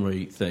Thierry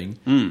Henry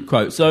thing?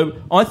 Quote.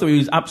 So I thought he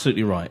was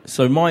absolutely right.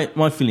 So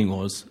my feeling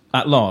was,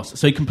 at last,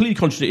 so he completely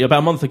contradicted. About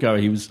a month ago,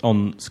 he was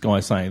on Sky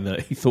saying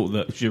that he thought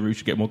that Giroud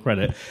should get more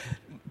credit.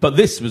 But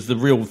this was the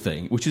real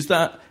thing, which is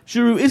that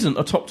Giroud isn't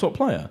a top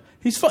player.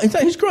 He's fine.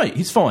 He's great.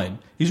 He's fine.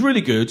 He's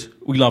really good.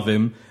 We love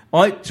him.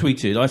 I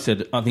tweeted, I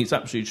said, I think it's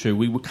absolutely true.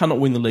 We cannot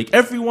win the league.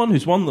 Everyone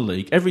who's won the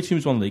league, every team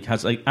who's won the league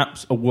has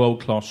a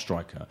world-class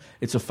striker.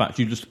 It's a fact.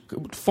 You just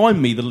find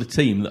me the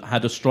team that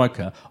had a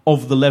striker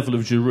of the level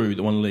of Giroud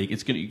that won the league.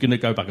 It's going to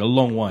go back a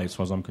long way as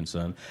far as I'm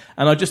concerned.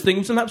 And I just think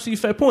it's an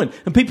absolutely fair point.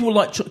 And people were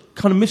like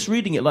kind of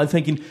misreading it, like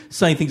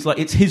saying things like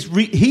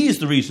he is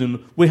the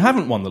reason we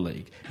haven't won the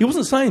league. He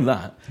wasn't saying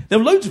that. There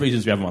were loads of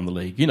reasons we haven't won the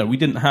league.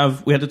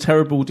 We had a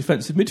terrible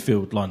defensive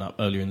midfield lineup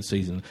earlier in the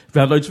season. We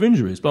had loads of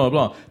injuries, blah,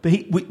 blah, blah.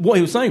 But what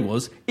he was saying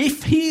was,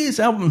 if he is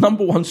our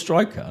number one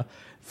striker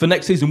for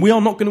next season, we are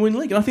not going to win the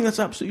league. And I think that's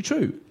absolutely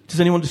true. Does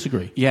anyone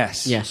disagree?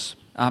 Yes,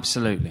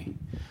 absolutely.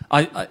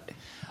 I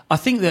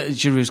think that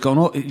Giroud's gone.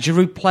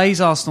 Giroud plays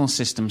Arsenal's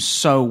system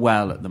so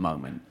well at the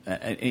moment.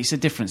 It's a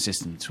different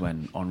system to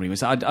when Henry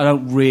was. I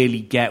don't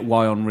really get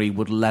why Henry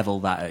would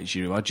level that at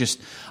Giroud.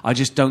 I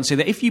just don't see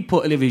that. If you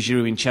put Olivier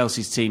Giroud in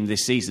Chelsea's team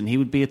this season, he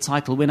would be a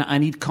title winner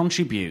and he'd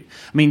contribute.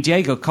 I mean,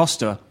 Diego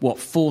Costa,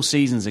 4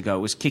 seasons ago,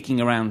 was kicking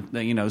around,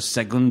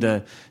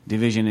 Segunda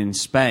division in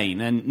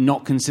Spain and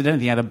not considered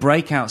anything. He had a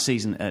breakout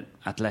season at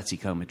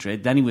Atletico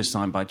Madrid. Then he was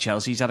signed by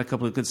Chelsea. He's had a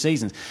couple of good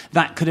seasons.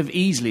 That could have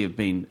easily have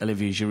been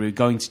Olivier Giroud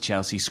going to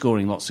Chelsea,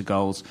 scoring lots of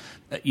goals,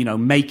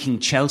 making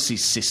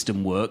Chelsea's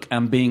system work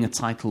and being a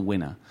title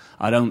winner.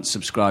 I don't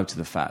subscribe to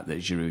the fact that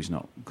Giroud's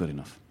not good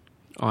enough.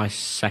 I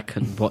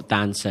second what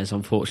Dan says,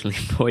 unfortunately,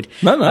 Boyd.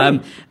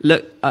 No.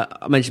 Look,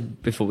 I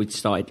mentioned before we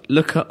started,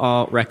 look at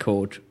our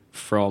record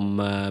from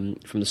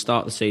the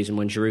start of the season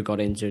when Giroud got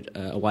injured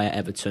away at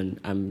Everton,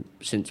 and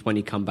since when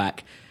he come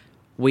back,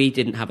 we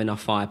didn't have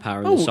enough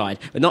firepower on the side.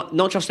 But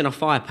not just enough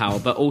firepower,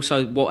 but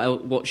also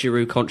what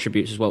Giroud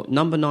contributes as well.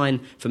 Number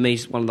 9, for me,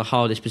 is one of the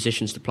hardest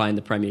positions to play in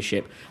the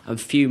Premiership, and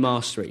few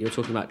master it. You're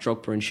talking about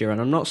Drogba and Shearer,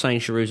 and I'm not saying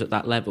Giroud's at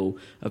that level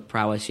of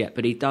prowess yet,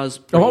 but he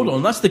does... hold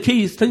on, that's the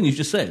key thing you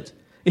just said.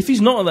 If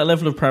he's not at that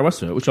level of prowess,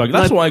 that's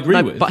what I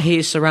agree with. But he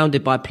is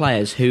surrounded by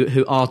players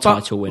who are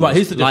title winners, right,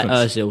 here's the difference.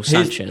 Like Ozil,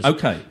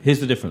 Sanchez. Here's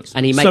the difference.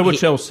 And so are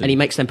Chelsea. And he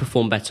makes them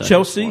perform better.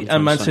 Chelsea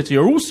and Man City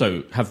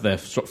also have their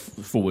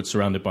forwards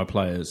surrounded by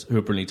players who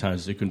are brilliantly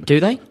talented. Do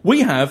they? We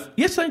have.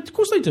 Yes, of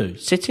course they do.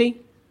 City?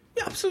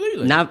 Yeah,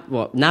 absolutely.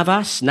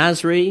 Navas,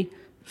 Nasri...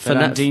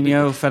 Fernando.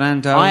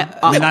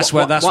 I mean, that's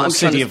what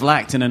City have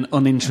lacked in an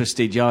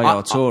uninterested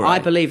Yaya Toure.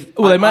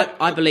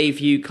 I believe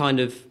you kind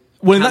of...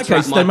 Well, in that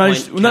case, they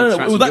managed...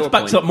 Well, that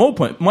backs up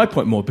my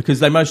point more,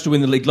 because they managed to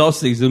win the league last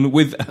season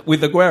with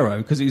Aguero,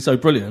 because he's so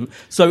brilliant.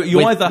 So with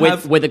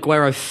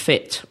Aguero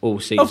fit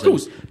all season. Of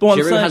course. But what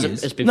Giroud I'm saying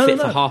has been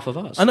fit for half of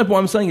us. I know, but what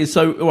I'm saying is,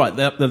 so, all right,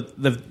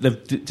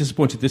 they've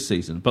disappointed this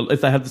season, but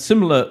if they had the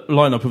similar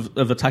lineup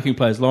of attacking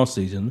players last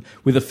season,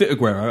 with a fit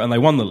Aguero, and they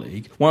won the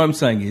league, what I'm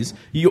saying is,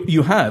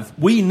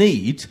 we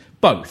need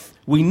both.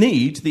 We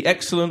need the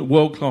excellent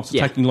world-class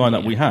attacking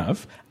lineup we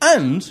have,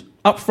 and,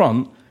 up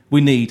front, we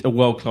need a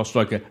world-class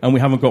striker, and we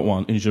haven't got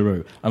one in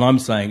Giroud. And I'm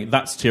saying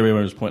that's Thierry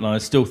Henry's point, and I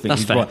still think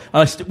he's right.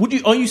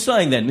 Are you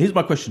saying then? Here's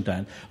my question,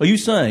 Dan. Are you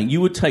saying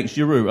you would take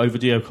Giroud over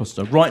Diego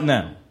Costa right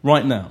now?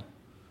 Right now?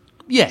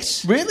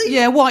 Yes. Really?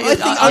 Yeah. Why? I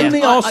think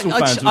only Arsenal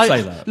fans would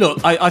say that. Look,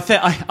 I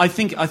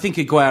think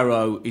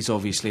Aguero is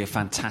obviously a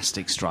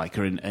fantastic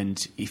striker,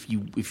 and if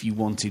you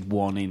wanted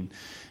one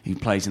who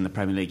plays in the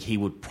Premier League, he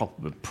would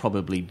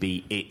probably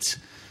be it.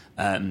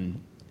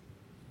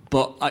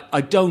 But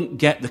I don't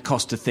get the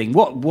Costa thing.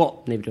 What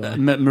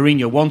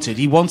Mourinho wanted?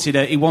 He wanted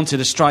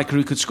a striker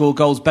who could score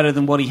goals better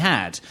than what he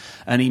had,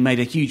 and he made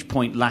a huge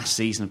point last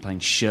season of playing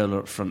Schürrle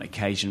up front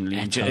occasionally,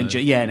 and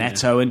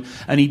Eto'o,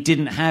 and he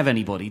didn't have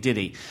anybody, did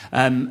he?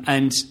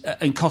 And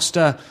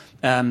Costa,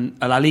 a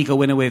La Liga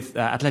winner with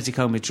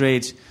Atletico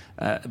Madrid.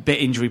 A bit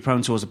injury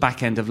prone towards the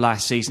back end of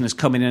last season, has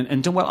come in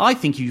and done well. I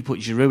think you put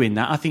Giroud in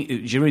that. I think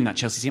Giroud in that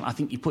Chelsea team. I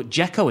think you put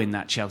Dzeko in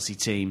that Chelsea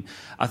team.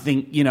 I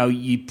think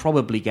you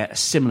probably get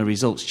similar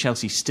results.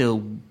 Chelsea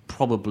still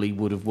probably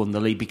would have won the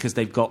league because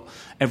they've got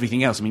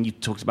everything else. I mean, you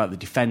talked about the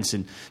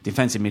defensive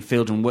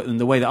midfield and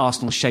the way that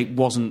Arsenal's shape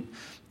wasn't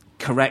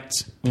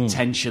correct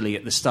potentially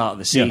at the start of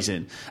the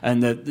season,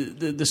 and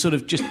the sort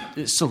of just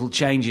subtle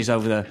changes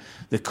over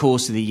the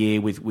course of the year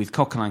with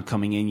Coquelin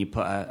coming in. You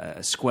put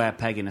a square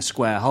peg in a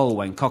square hole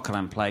when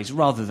Coquelin plays,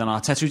 rather than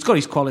Arteta, who's got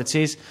his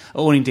qualities,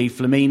 or indeed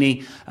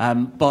Flamini,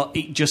 but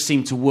it just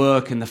seemed to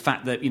work. And the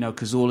fact that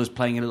Cazorla's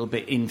playing a little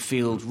bit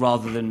infield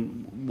rather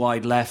than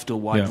wide left or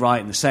wide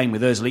right, and the same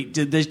with Özil,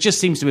 there just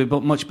seems to be a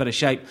much better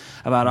shape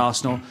about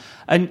Arsenal.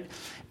 And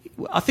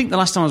I think the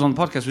last time I was on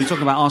the podcast, we were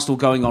talking about Arsenal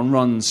going on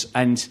runs,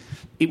 and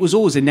it was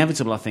always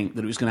inevitable, I think,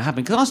 that it was going to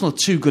happen, because Arsenal are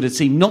too good a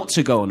team not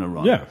to go on a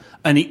run. Yeah.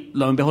 And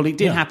lo and behold, it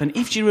did happen.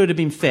 If Giroud had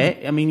been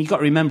fit, I mean, you've got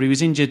to remember, he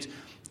was injured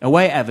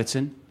away at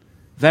Everton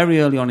very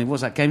early on. What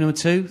was that, game number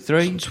 2?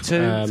 3?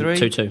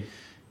 2-2.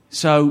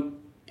 So...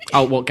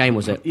 Oh, what game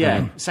was it?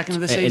 Yeah, second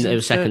of the season. It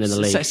was second in the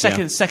league.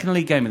 Second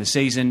league game of the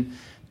season.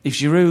 If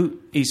Giroud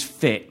is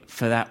fit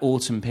for that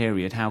autumn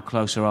period, how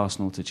close are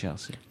Arsenal to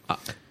Chelsea?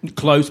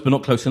 Close, but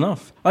not close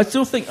enough. I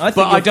don't think that's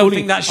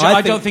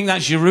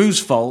Giroud's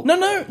fault.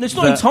 No, it's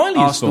not entirely his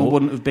fault. Arsenal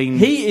wouldn't have been.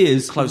 He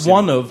is close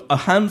one enough. of a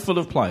handful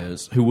of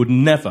players who would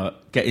never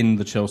get in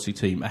the Chelsea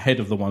team ahead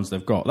of the ones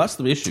they've got. That's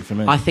the issue for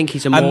me. I think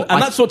he's a more, and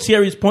that's what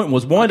Thierry's point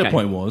was. Wider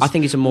point was, I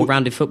think he's a more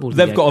rounded footballer.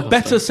 They've got a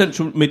better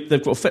central mid.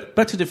 They've got a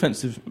better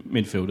defensive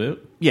midfielder.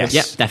 Yes,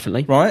 yep,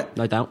 definitely. Right,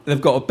 no doubt.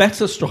 They've got a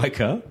better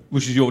striker,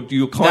 which is your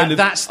kind of.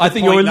 That's the I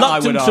think point you're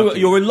reluctant that I would to.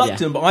 You're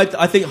reluctant, but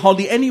I think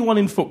hardly anyone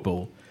in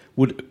football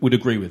would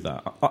agree with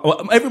that.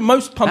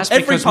 Most pundits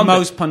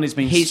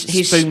been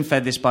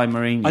spoon-fed this by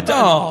Mourinho.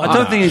 I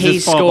don't think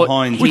he's as far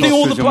behind. We think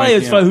all the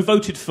players who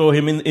voted for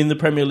him in the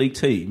Premier League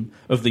team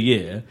of the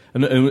year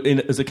and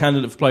as a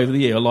candidate for Player of the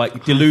Year are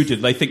like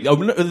deluded. They think,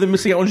 they're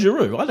missing out on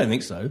Giroud. I don't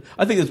think so.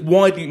 I think it's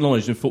widely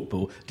acknowledged in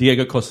football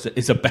Diego Costa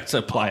is a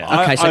better player.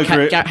 Okay, so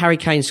Harry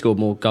Kane scored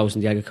more goals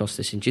than Diego Costa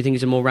this year. Do you think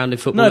he's a more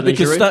rounded footballer than Giroud?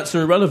 No, because stats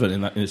are irrelevant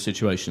in that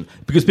situation.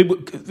 Because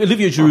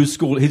Olivier Giroud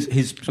scored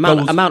his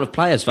amount of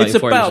players voted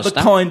for him. It's about the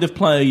kind of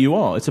player you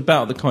are. It's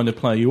about the kind of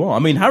player you are. I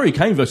mean, Harry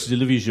Kane versus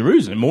Olivier Giroud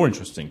is a more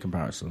interesting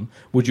comparison.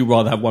 Would you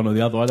rather have one or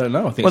the other? I don't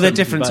know. I think they're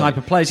different type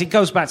of players. It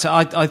goes back to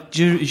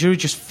Giroud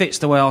just fits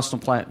the way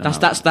Arsenal play it now.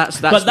 That's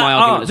my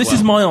argument. This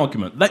is my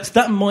argument. That's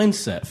that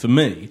mindset for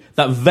me.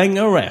 That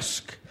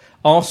Wenger-esque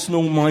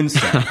Arsenal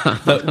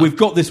mindset that we've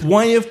got this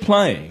way of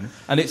playing,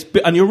 and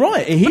you're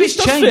right. But it's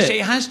changed.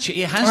 It has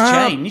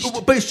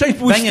changed. But it's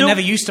changed. Wenger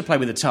never used to play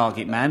with a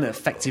target man.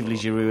 Effectively,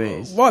 Giroud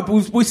is right.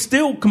 But we're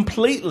still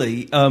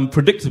completely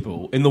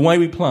predictable in the way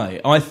we play.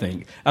 I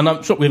think, and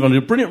I'm sure we've had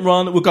a brilliant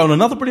run. We'll go on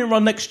another brilliant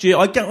run next year.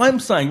 I'm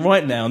saying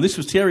right now, and this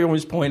was Thierry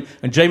Henry's point,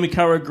 and Jamie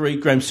Carragher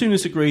agreed, Graham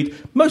Souness agreed.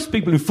 Most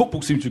people in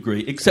football seem to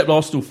agree, except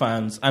Arsenal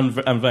fans and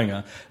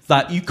Wenger,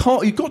 that you've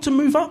got to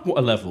move up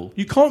a level.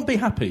 You can't be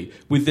happy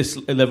with this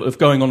level of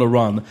going on a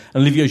run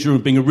and Olivier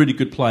Giroud being a really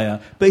good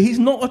player, but he's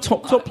not a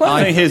top player.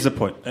 I think here's the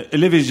point.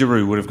 Olivier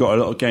Giroud would have got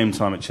a lot of game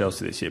time at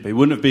Chelsea this year, but he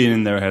wouldn't have been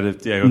in there ahead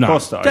of Diego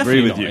Costa. I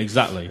agree with you.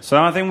 Exactly.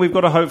 So I think we've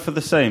got to hope for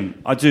the same.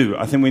 I do.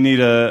 I think we need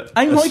a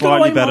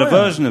slightly better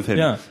version of him.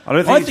 Yeah. I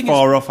don't think he's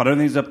far off. I don't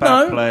think he's a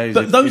bad player.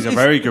 He's a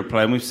very good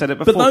player, and we've said it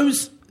before.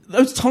 But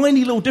those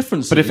tiny little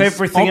differences. But if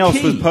everything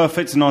else was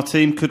perfect in our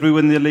team, could we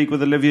win the league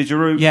with Olivier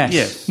Giroud?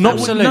 Yes.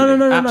 Absolutely.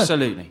 No.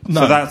 Absolutely.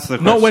 So that's the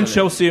question. Not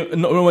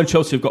when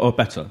Chelsea have got a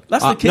better.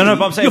 That's the key. No,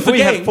 but I'm saying if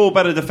we had 4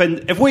 better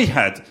defenders, if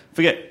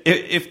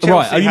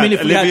Chelsea had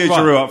Olivier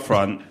Giroud up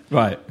front,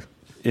 right?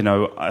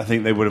 I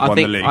think they would have won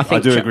the league. I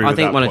do agree with that. I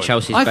think one of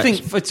Chelsea's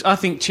best. I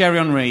think Thierry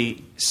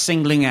Henry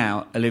singling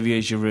out Olivier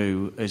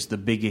Giroud as the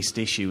biggest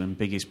issue and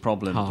biggest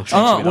problem. I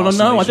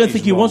don't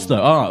think he was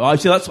though. I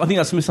think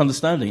that's a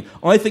misunderstanding.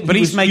 I think he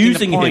was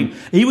using him.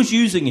 He was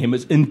using him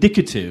as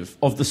indicative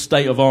of the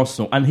state of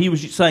Arsenal, and he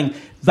was saying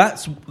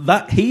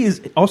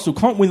Arsenal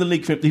can't win the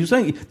league. He was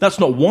saying that's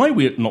not why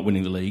we're not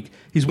winning the league.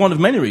 He's one of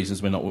many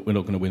reasons we're not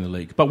going to win the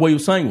league. But what he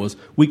was saying was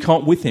we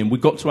can't with him.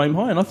 We've got to aim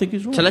high, and I think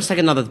he's right. So let's take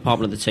another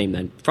department of the team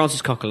then.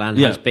 Francis Coquelin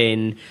has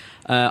been.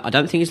 I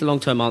don't think he's the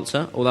long-term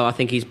answer, although I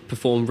think he's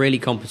performed really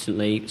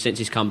competently since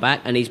he's come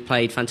back, and he's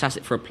played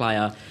fantastic for a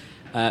player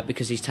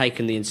because he's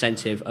taken the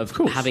incentive of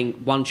having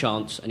one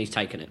chance and he's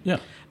taken it. Yeah,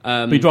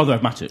 but you'd rather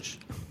have Matic.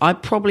 I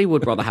probably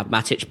would rather have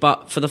Matic,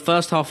 but for the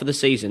first half of the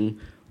season,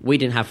 we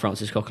didn't have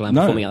Francis Coquelin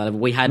performing at that level.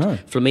 We had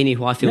Flamini,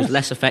 who I feel is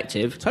less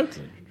effective.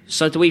 Totally.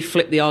 So do we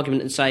flip the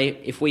argument and say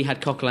if we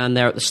had Coquelin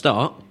there at the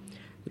start,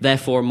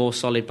 therefore a more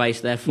solid base,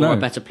 therefore a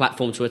better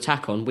platform to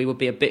attack on, we would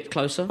be a bit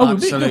closer? Oh,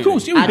 of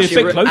course, you would be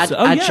a bit closer.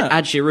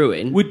 Add Giroud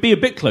in. We'd be a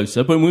bit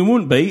closer, but we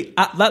wouldn't be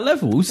at that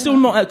level. We're still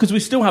not, because we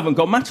still haven't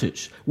got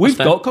Matic. We've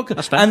got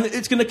Coquelin. And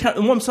it's going to.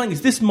 And what I'm saying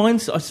is this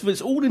mindset,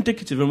 it's all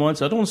indicative of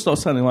mindset. I don't want to start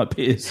sounding like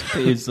Piers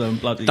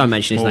bloody... Don't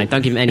mention his name.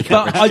 Don't give him any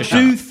coverage. But I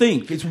do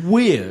think it's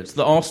weird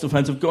that Arsenal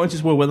fans have got into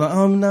this world where they're like,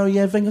 oh, no,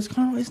 Wenger's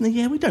kind of, isn't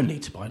he? Yeah, we don't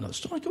need to buy another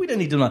striker. We don't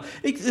need to...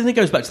 And it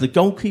goes back to the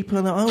goalkeeper,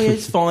 and oh, yeah,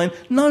 it's fine.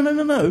 No.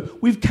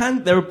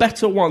 There are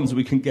better ones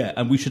we can get,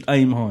 and we should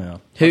aim higher.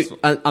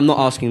 I'm not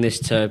asking this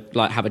to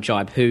have a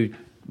jibe. Who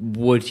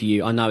would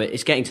you? I know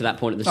it's getting to that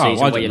point of the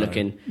season where you're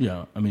looking.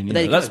 Yeah, I mean,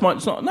 that's my.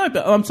 It's not. No,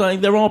 but I'm saying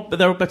there are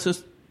better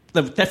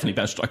There are definitely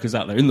better strikers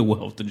out there in the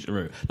world than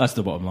Giroud. That's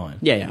the bottom line.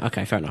 Yeah,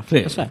 okay, fair enough.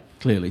 Clearly, That's fair.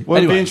 Clearly. Well,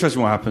 Anyway. it'll be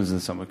interesting what happens in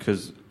the summer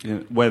because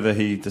whether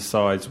he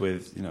decides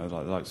with like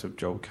the likes of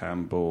Joel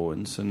Campbell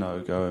and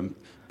Sonogo and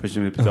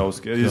presumably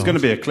Podolski, there's going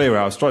to be a clear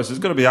out of strikes. There's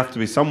going to have to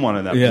be someone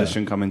in that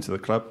position coming to the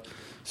club.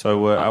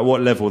 So at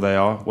what level they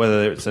are,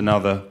 whether it's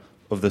another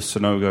of the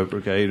Sonogo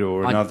brigade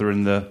or another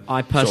in the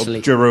personally, sort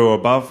of Giroud or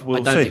above,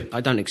 we'll see.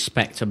 I don't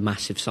expect a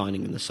massive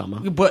signing in the summer.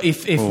 But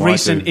if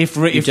recent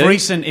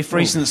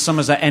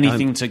summers are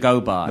anything to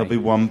go by, there'll be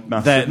one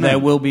massive. There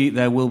will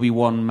be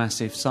one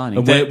massive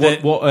signing.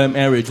 What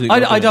area do you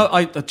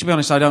think? To be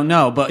honest, I don't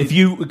know. But if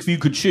you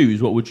could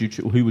choose, what would you?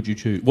 Who would you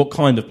choose? What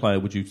kind of player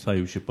would you say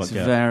we should get?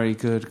 Very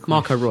good question.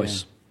 Marco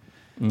Reus.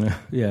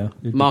 Yeah.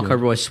 Marco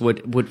Reus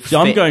would fit.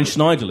 So I'm going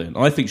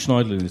Schneiderlin. I think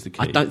Schneiderlin is the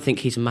key. I don't think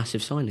he's a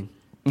massive signing.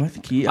 I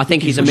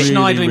think he's a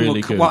really,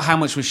 really good. How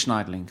much would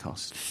Schneiderlin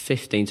cost?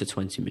 15 to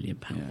 20 million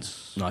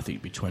pounds. No, I think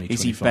it'd be 20.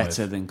 Is 25. he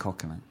better than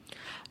Coquelin?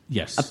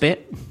 Yes, a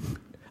bit.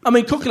 I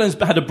mean, Coquelin's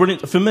had a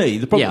brilliant. For me,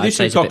 the problem with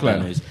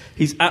Coquelin is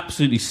he's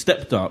absolutely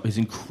stepped up. He's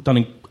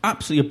done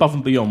absolutely above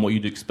and beyond what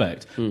you'd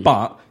expect.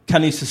 But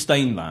can he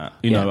sustain that?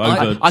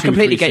 Over I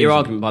completely get your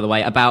argument, by the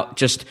way, about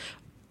just.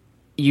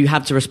 You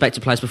have to respect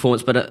a player's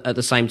performance, but at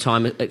the same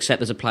time, accept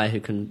there's a player who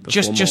can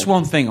perform just more.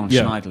 one thing on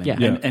Schneiderlin.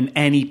 Yeah. And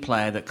any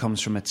player that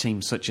comes from a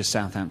team such as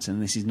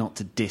Southampton, this is not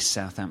to diss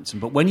Southampton,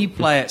 but when you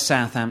play at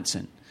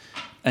Southampton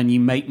and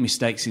you make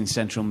mistakes in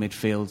central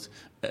midfield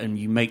and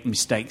you make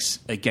mistakes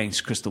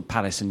against Crystal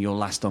Palace and you're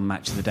last on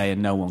match of the day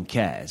and no one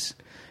cares,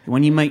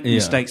 when you make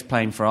mistakes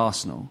playing for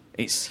Arsenal,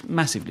 it's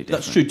massively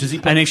different. That's true. Does he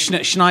and if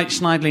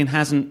Schneiderlin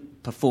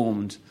hasn't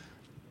performed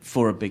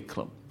for a big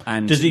club,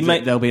 and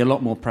there'll be a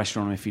lot more pressure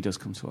on him if he does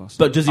come to us.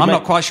 But I'm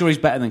not quite sure he's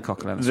better than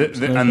Coquelin.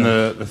 And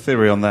the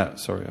theory on that,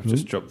 sorry, I've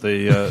just dropped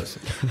the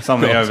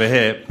something over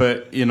here.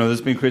 But there's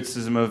been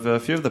criticism of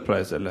a few of the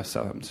players that left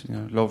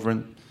Southampton.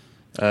 Lovren.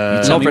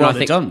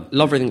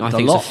 Lovren, I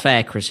think is a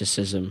fair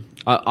criticism.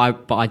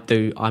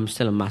 I'm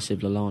still a massive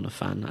Lallana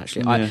fan.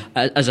 Actually,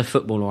 as a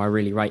footballer, I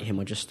really rate him.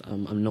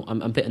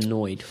 I'm a bit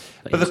annoyed.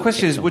 But the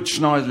question is, would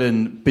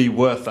Schneiderlin be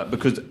worth that?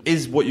 Because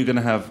is what you're going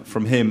to have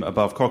from him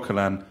above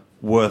Coquelin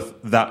worth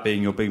that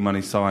being your big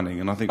money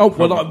signing? And I think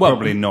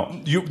probably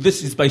not.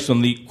 This is based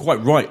on the quite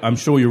right. I'm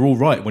sure you're all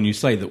right when you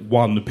say that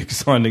the big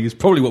signing is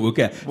probably what we'll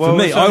get. For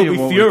me, I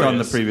will be furious. Done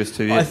the previous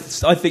 2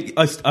 years. I think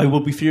I will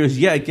be furious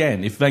yet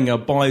again if Wenger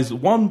buys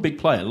one big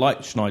player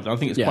like Schneider. I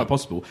think it's quite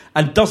possible,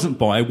 and doesn't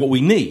buy what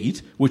we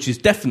need, which is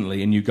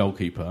definitely a new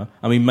goalkeeper.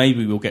 I mean,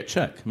 maybe we'll get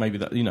Czech. Maybe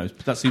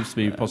that seems to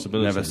be a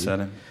possibility. Never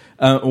sell him.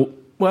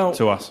 Well,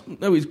 to us,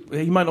 no,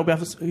 he might not be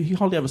able to. He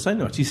hardly ever say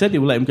no. He said he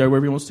will let him go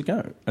wherever he wants to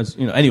go.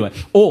 Anyway,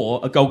 or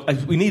a goal.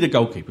 We need a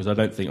goalkeeper. I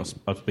don't think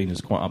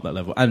Ospina's quite up that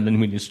level, and then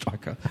we need a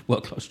striker,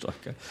 world-class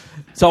striker.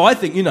 So I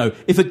think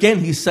if again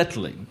he's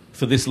settling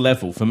for this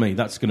level, for me,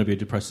 that's going to be a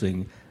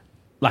depressing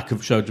lack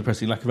of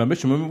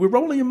ambition. I mean, we're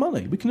rolling in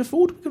money. We can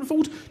afford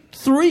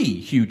 3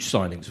 huge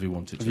signings if we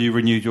wanted to. Have you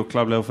renewed your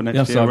club level for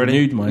next year I've already?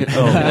 Renewed, mate.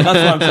 That's why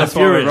I'm so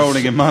furious. We're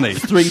rolling in money.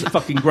 3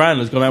 fucking grand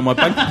has gone out of my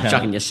bank account.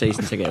 Chucking your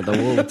season ticket at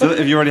the wall.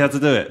 Have you already had to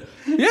do it?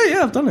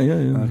 Yeah, I've done it.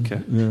 Yeah.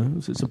 Okay. Yeah,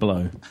 it's a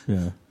blow.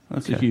 Yeah,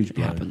 it's a huge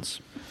blow. It happens.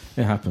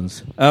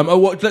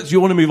 Do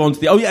you want to move on to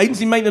the?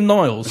 Ainsley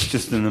Maitland-Niles. It's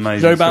just an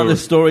amazing. Do you know about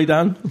this story,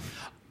 Dan?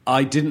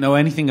 I didn't know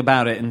anything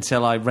about it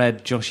until I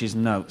read Josh's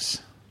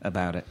notes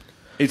about it.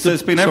 It's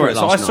been everywhere.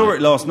 So I saw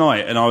it last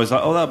night, and I was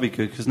like, "Oh, that'd be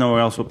good," because no one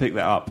else will pick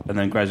that up. And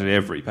then gradually,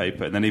 every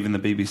paper, and then even the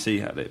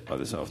BBC had it by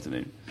this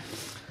afternoon.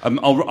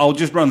 I'll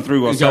just run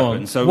through what's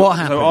happened. So, what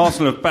happened? So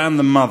Arsenal have banned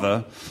the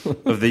mother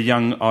of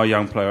our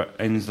young player,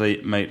 Ainsley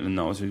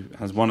Maitland-Niles, who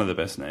has one of the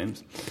best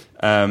names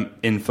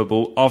in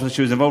football, after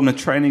she was involved in a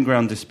training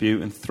ground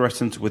dispute and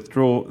threatened to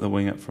withdraw the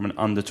winger from an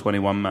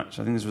under-21 match.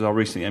 I think this was our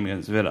recent game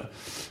against Villa.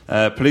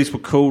 Police were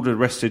called and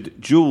arrested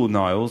Jewel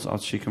Niles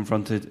after she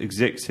confronted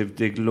Executive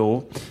Dig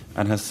Law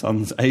and her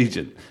son's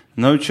agent.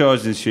 No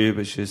charges ensued,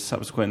 but she was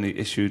subsequently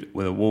issued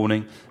with a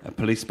warning. A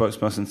police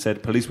spokesperson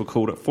said police were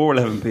called at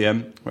 4:11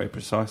 p.m, very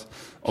precise,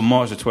 on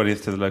March the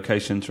 20th to the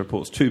location to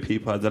report 2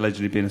 people had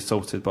allegedly been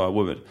assaulted by a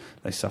woman.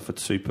 They suffered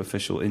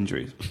superficial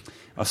injuries.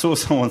 I saw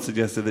someone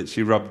suggested that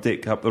she rubbed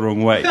dick up the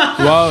wrong way.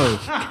 Whoa.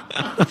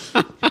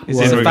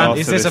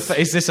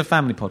 Is this a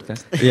family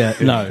podcast? Yeah,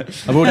 no.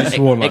 I've already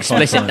sworn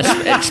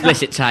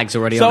explicit tags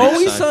already on it. So are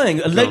we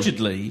saying,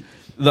 allegedly,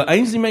 that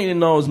Ainsley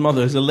Maitland-Niles'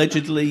 mother has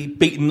allegedly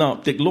beaten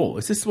up Dick Law?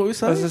 Is this what we're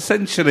saying? That's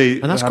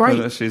essentially and that's what happened.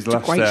 Great. That she's it's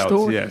lashed a great out.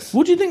 Story. Yes.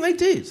 What do you think they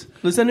did?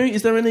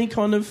 Is there any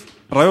kind of?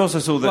 But I also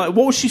saw that.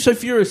 What was she so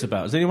furious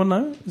about? Does anyone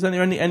know? Is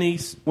there any?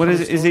 What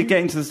is it? Is it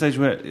getting to the stage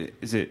where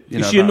is it?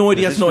 Is she annoyed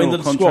he has not in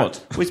the squad?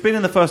 Well, he's been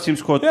in the first team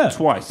squad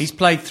twice. He's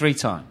played 3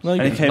 times.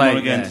 And he came on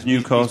against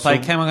Newcastle.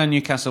 Came on against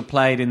Newcastle.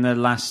 Played in the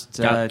last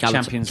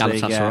Champions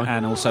League,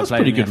 and also that's played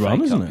pretty in good the run,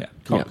 FA isn't Cup. it?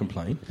 Can't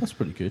complain. That's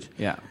pretty good.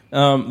 Yeah.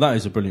 That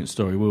is a brilliant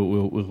story.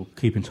 We'll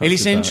keep in touch.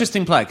 He's an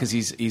interesting player because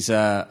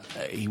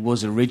he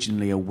was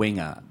originally a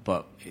winger,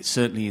 but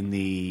certainly in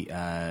the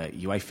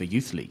UEFA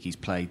Youth League, he's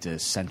played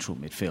central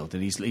midfield,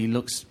 and he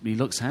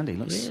looks handy. He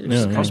looks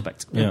a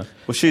prospect. Yeah.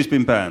 Well, she's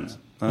been banned.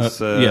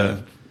 That's,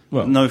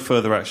 Well, no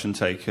further action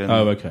taken.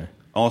 Oh, okay.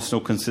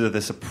 Arsenal consider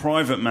this a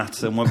private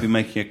matter and won't be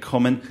making a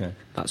comment. Okay.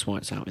 That's why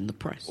it's out in the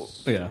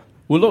press. Yeah.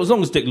 Well, as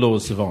long as Dick Law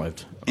has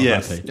survived, I'm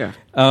happy. Yeah.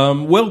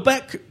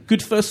 Welbeck,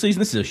 good first season.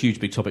 This is a huge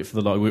big topic for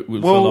the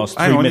last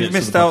 3 minutes. You've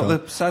missed out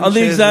the Sanchez.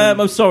 The exam.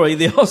 I'm sorry,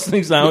 the Arsenal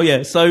exam. Oh,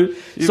 yeah. So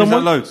You've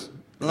missed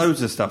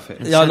loads of stuff here.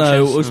 Yeah, I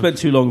know. We spent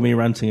too long me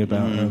ranting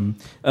about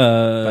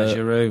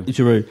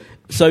Giroud.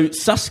 So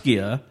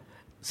Saskia,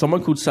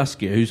 someone called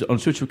Saskia, who's on a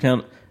Twitter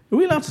account. Are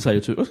we allowed to say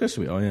it? I guess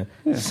we are,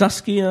 yeah.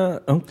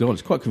 Saskia, oh God,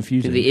 it's quite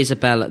confusing. The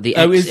Isabella, the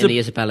X in the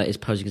Isabella is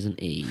posing as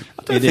an E.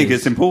 I don't think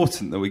it's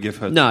important that we give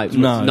her... No.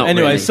 Not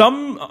anyway,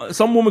 really.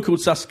 some woman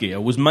called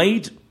Saskia was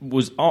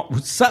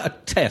sat a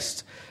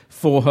test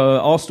for her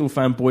Arsenal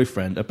fan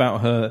boyfriend about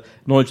her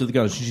knowledge of the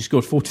goals. She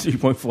scored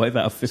 43.5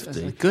 out of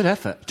 50. Good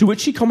effort. To which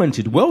she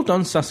commented, "Well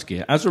done,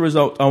 Saskia. As a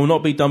result, I will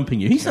not be dumping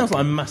you." He sounds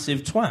like a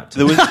massive twat.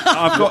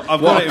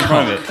 I've got it in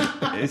front of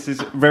it. It's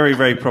this very,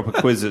 very proper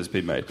quiz that's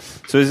been made.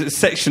 So is it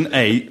Section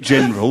 8,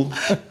 General?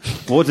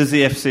 What does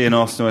the FC and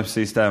Arsenal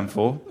FC stand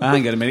for?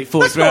 Hang on a minute.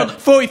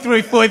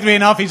 43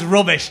 and a half is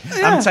rubbish.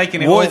 Yeah. I'm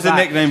taking it all What is the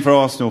back. nickname for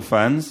Arsenal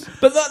fans?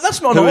 But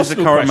that's not Who an is the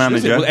Arsenal current question,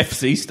 is it? manager? What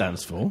FC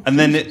stands for. And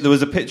then there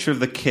was a picture of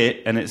the kit,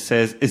 and it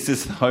says, "Is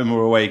this the home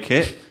or away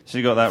kit?" So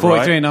you got that 43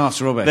 right. 43 and a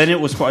half's rubbish. Then it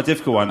was quite a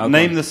difficult one.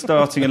 Name the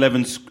starting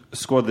 11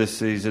 squad this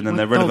season and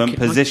their relevant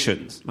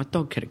positions. My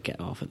dog could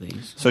get half of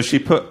these. So she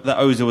put that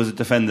Ozil was a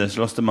defender. She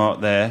lost a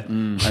mark there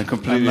and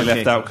completely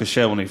Unlucky. left out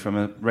Koscielny from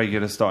a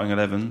regular starting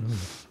 11.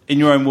 In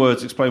your own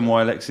words, explain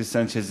why Alexis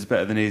Sanchez is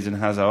better than Eden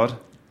Hazard.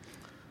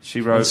 She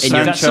wrote,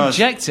 That's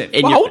subjective.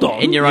 Hold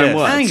on. In your own Yes.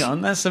 words. Hang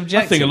on, that's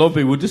subjective. I think a lot of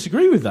people would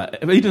disagree with that.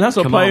 Eden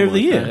Hazard Come player on of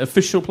the with year, that.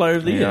 official player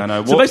of the year. I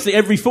know. So basically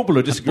every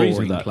footballer disagrees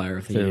with boring that. player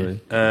of the theory.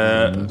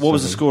 year. what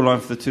was the scoreline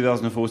for the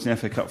 2014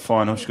 FA Cup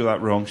final? She got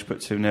that wrong. She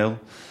put 2-0.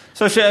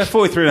 So she had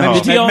 43 and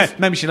a half.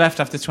 Maybe she left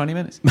after 20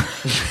 minutes.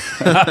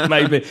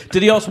 Maybe.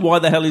 Did he ask why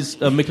the hell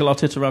is Mikel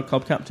Arteta our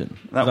club captain?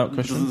 That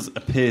question? doesn't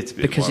appear to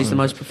be Because he's the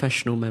one. most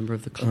professional member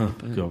of the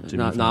club. God,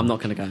 no, I'm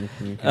not going to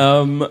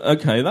go.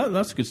 Okay,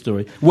 that's a good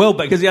story. Well,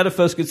 because he had a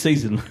first good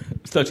season.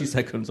 30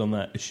 seconds on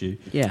that issue.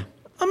 Yeah.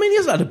 I mean, he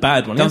hasn't had a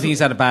bad one. I don't think he's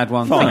had a bad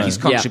one. I think he's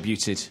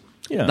contributed.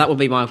 Yeah. That would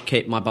be my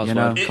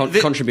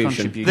buzzword.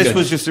 Contribution. This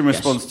was just in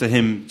response to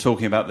him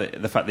talking about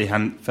the fact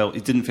that he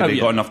didn't feel he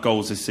got enough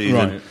goals this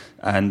season. Right.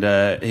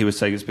 And he was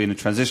saying it's been a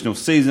transitional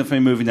season for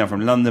him, moving down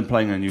from London,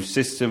 playing in a new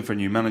system for a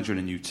new manager and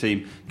a new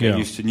team, getting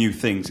used to new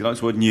things. He likes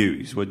the word new.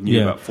 He's the word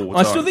new about 4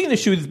 times. I still think an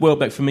issue with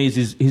Welbeck for me is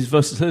his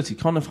versatility.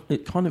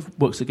 It kind of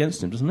works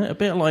against him, doesn't it? A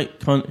bit like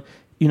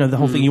the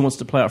whole thing he wants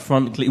to play up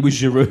front with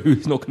Giroud.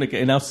 He's not going to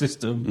get in our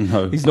system.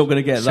 No. He's not going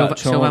to get that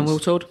chance. Sylvain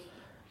Wiltord?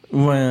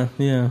 Well,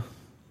 yeah.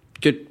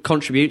 Good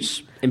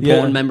contributes.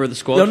 Important member of the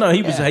squad. No,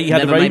 he was. He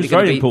had he was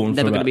very important.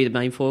 Never going to be the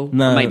main foil.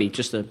 No, maybe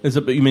just a.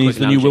 You mean he's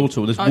the new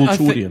Wiltord? There's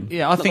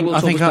Wiltordian. I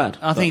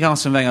think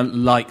Arsene Wenger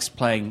likes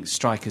playing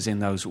strikers in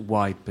those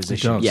wide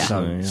positions.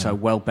 So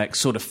Welbeck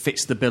sort of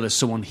fits the bill as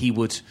someone he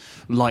would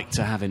like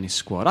to have in his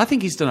squad. I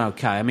think he's done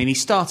okay. I mean, he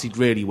started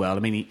really well. I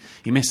mean,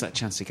 he missed that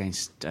chance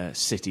against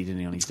City, didn't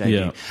he, on his debut?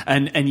 Yeah.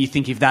 And you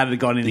think if that had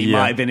gone in, he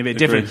might have been a bit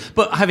different.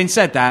 But having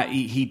said that,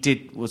 he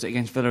did. Was it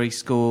against Villa? He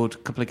scored a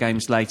couple of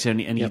games later,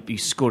 and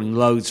he's scoring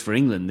loads for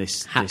England this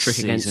season.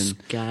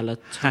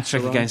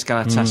 Hat-trick against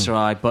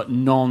Galatasaray, but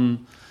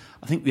none.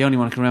 I think the only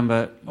one I can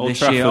remember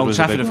this year, Old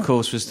Trafford, of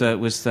course, was the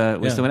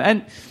winner.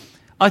 And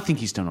I think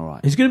he's done all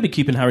right. He's going to be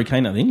keeping Harry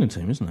Kane out of the England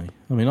team, isn't he?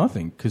 I mean, I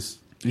think because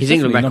his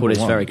England record is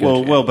very good.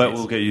 Well, Welbeck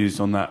will get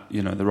used on that,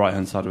 the right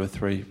hand side of a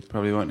 3,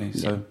 probably, won't he?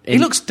 So he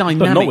looks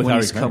dynamic when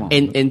he's come on.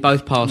 In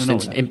both past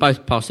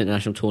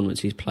international tournaments,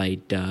 he's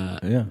played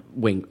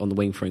wing on the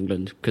wing for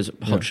England because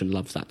Hodgson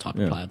loves that type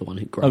of player, the one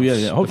who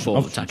grows.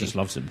 Hodgson just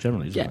loves him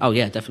generally. Yeah. Oh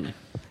yeah, definitely.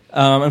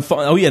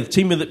 The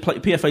team with the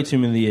PFA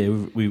team of the year,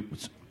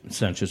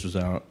 Sanchez was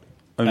our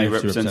only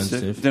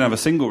representative. Didn't have a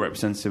single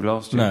representative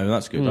last year. No,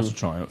 that's good. That's a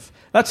triumph.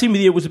 That team of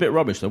the year was a bit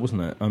rubbish, though,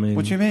 wasn't it? I mean,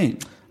 what do you mean?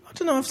 I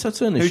don't know. I've had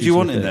certain issues. Who do you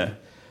want in there?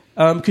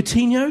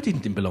 Coutinho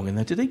didn't belong in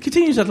there, did he?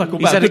 Coutinho's had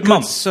he's had a good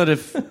month. Sort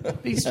of.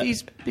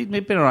 He's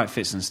been all right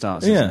fits and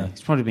starts. Yeah,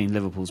 he's probably been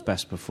Liverpool's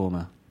best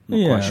performer.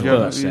 Not quite sure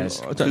what that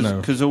says. I don't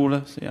know.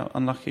 Cazorla,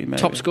 unlucky.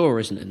 Maybe. Top scorer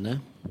isn't in there.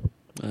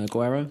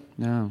 Guerrero.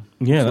 No.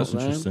 Yeah, that's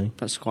interesting.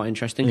 That's quite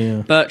interesting.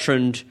 Yeah.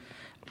 Bertrand.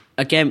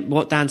 Again,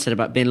 what Dan said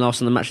about being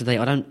last on the match of the day,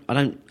 I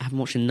haven't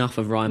watched enough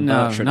of Ryan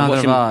Bertrand. Neither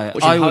have I. A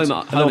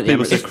lot of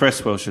people said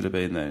Cresswell should have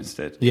been there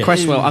instead. Yeah.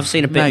 Cresswell, I've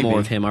seen a bit more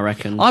of him, I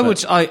reckon.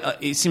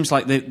 It seems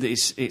like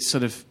it's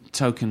sort of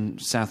token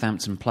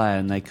Southampton player,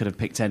 and they could have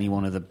picked any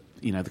one of the.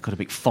 They could have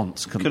picked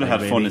Fonts. Could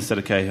have had Font instead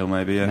of Cahill,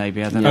 maybe. Yeah.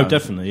 Maybe, I don't know. Oh,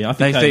 definitely. Yeah, I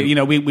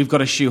think we've got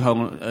to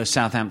shoehorn a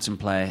Southampton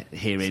player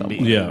here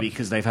in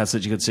because they've had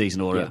such a good season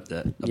or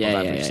above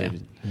average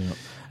season.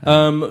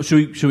 Yeah.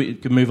 Should we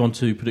move on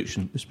to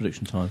prediction? It's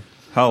prediction time.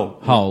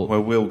 Hull,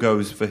 where Will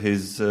goes for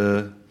his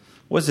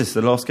What's this?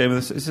 The last game of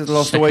this? Is this the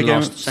last away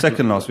game?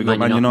 Second last. We've got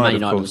Man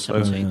United, of course.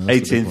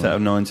 18th out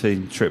of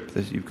 19 trip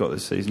that you've got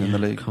this season in the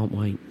league. Can't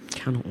wait.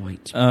 Cannot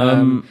wait.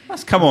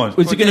 Come on.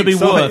 Is it going to be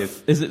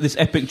worth? Is it this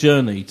epic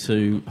journey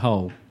to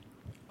Hull?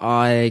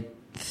 I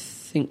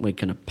think we're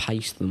going to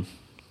pace them.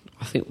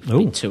 I think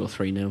it'll be 2 or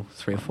 3-0,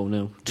 3 or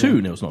 4-0.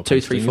 2-0's not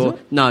 2, 3, 4.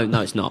 No,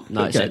 it's not.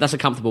 No, okay. That's a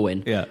comfortable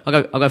win. Yeah,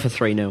 I'll go for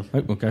 3-0.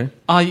 Oh, okay.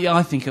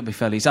 I think it'll be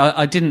fairly easy.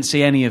 I didn't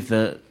see any of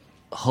the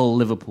Hull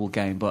Liverpool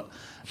game, but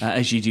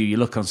as you do, you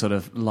look on sort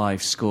of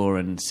live score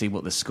and see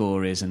what the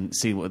score is and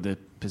see what the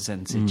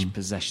percentage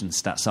possession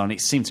stats are. And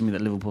it seemed to me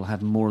that Liverpool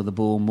had more of the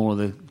ball, more of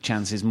the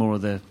chances, more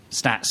of the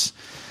stats.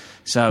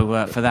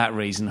 So for that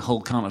reason,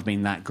 Hull can't have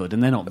been that good,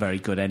 and they're not very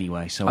good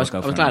anyway. So I was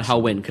glad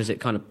Hull win because it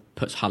kind of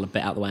puts Hull a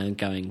bit out of the way and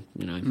going.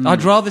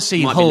 I'd rather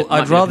see Hull.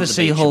 I'd rather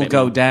see Hull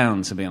go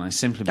down, to be honest,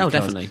 simply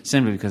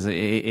because it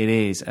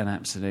is an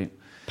absolute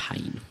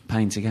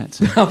pain to get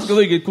to. I was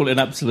going to call it an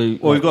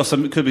absolute. Well, we've got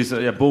some. It could be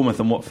Bournemouth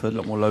and Watford, a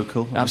lot more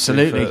local.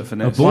 Absolutely, for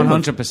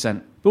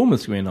 100%.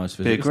 Bournemouth's going to be a nice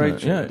visit. Be a great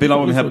trip. Yeah, be like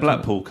when we had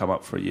Blackpool come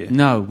up for a year.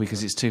 No,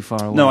 because it's too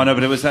far away. No, I know,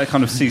 but it was that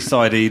kind of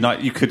seaside-y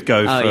night. You could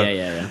go.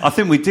 Yeah. I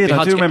think we did.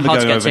 I do remember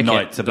going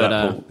overnight to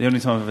Blackpool. But, the only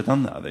time I've ever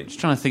done that, I think. Just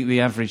trying to think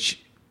the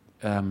average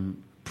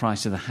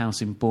price of the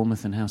house in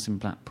Bournemouth and house in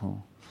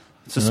Blackpool.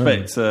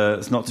 Suspect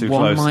it's not too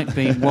close.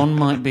 One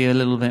might be a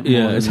little bit more.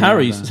 Yeah, has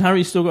Harry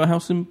still got a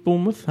house in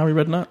Bournemouth? Harry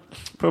Redknapp?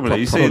 Probably.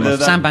 You see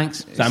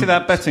Sandbanks. You see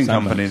that betting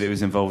company that he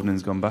was involved in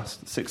has gone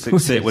bust.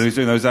 666 when he was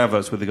doing those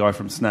adverts with the guy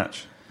from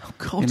Snatch. Oh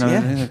God,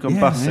 they've gone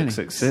bust. Really.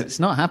 666. It's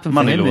not happened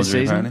Money for him this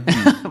season.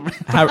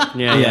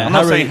 I'm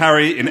not saying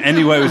Harry in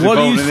any way was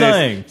involved in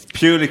this. It's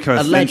purely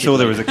coincidental.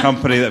 There was a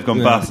company that have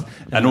gone bust,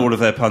 and all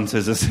of their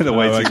punters are still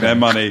awaiting their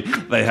money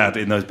they had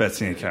in those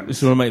betting accounts.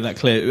 Just want to make that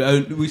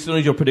clear. We still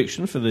need your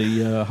prediction for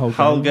the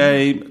Hull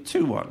game.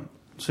 2-1.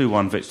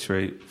 2-1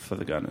 victory for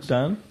the Gunners.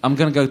 Dan? I'm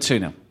going to go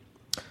 2-0.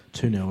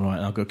 2-0, right.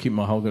 I'll go keep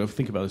my Hull. I've got to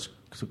think about this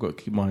because I've got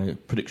to keep my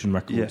prediction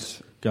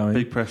records going.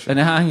 Big pressure. And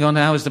hang on,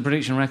 how is the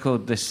prediction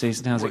record this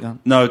season? How's it gone?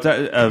 No,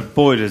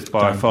 Boyd is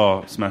by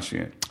far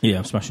smashing it. Yeah,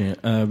 I'm smashing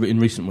it. In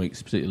recent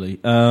weeks, particularly.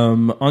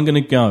 I'm going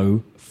to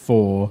go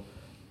for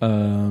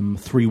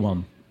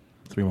 3-1.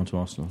 3-1 to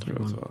Arsenal. 3-1 to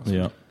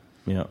Arsenal.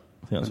 Yeah.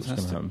 I think that's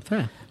what's going to happen.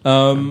 Fair.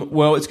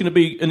 Well, it's going to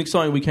be an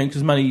exciting weekend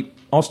because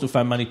Arsenal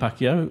fan Manny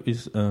Pacquiao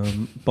is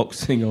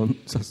boxing on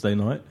Saturday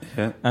night.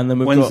 Yeah. And then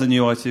when's the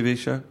new ITV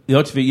show? The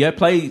ITV,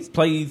 play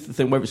the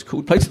thing, whatever it's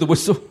called, Play to the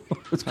Whistle,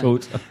 it's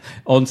called,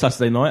 on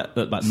Saturday night at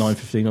about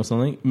 9:15 or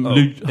something.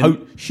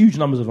 Huge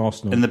numbers of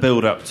Arsenal. In the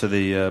build-up to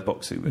the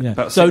boxing.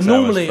 Yeah. So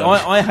normally,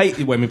 I hate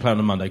it when we play on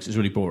a Monday because it's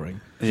really boring.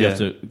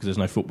 Because there's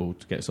no football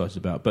to get excited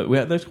about. But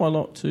there's quite a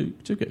lot to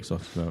get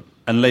excited about.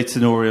 And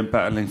Leyton Orient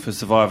battling for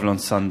survival on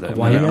Sunday. I'm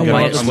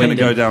going to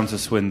go down to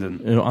Swindon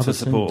to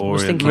support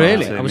Orient.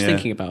 I was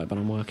thinking about it, but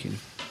I'm working.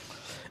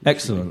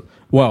 Excellent.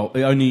 Well,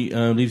 it only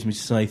leaves me to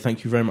say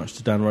thank you very much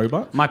to Dan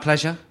Roebuck. My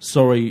pleasure.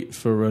 Sorry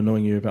for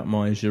annoying you about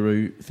my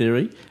Giroud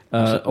theory.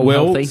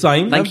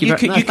 Same. Thank you. You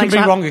can be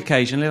wrong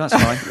occasionally. That's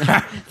fine.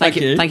 Thank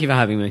you. Thank you for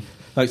having me.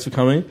 Thanks for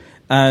coming.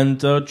 And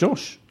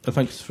Josh,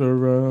 thanks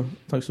for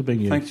being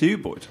here. Thank you,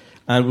 Boyd.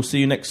 And we'll see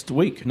you next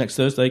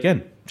Thursday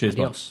again. Cheers,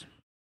 boss.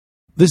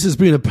 This has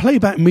been a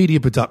Playback Media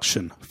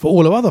production. For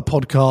all our other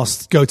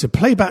podcasts, go to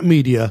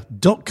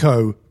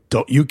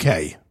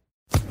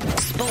playbackmedia.co.uk.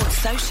 Sports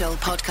Social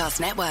Podcast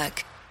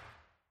Network.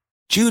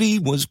 Judy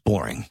was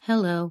boring.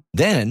 Hello.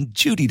 Then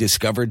Judy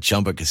discovered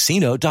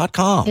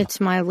ChumbaCasino.com. It's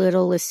my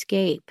little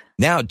escape.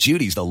 Now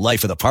Judy's the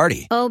life of the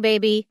party. Oh,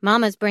 baby,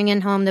 mama's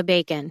bringing home the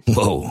bacon.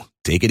 Whoa,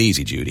 take it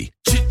easy, Judy.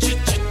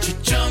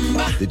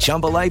 The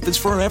Chumba life is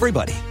for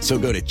everybody. So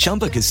go to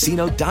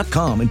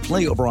ChumbaCasino.com and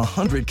play over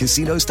 100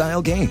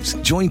 casino-style games.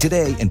 Join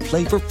today and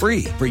play for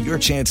free for your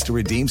chance to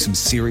redeem some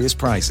serious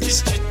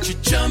prizes.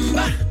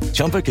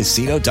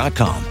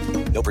 ChumbaCasino.com.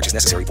 No purchase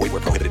necessary. Void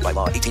where prohibited by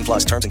law.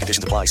 18+ terms and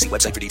conditions apply. See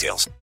website for details.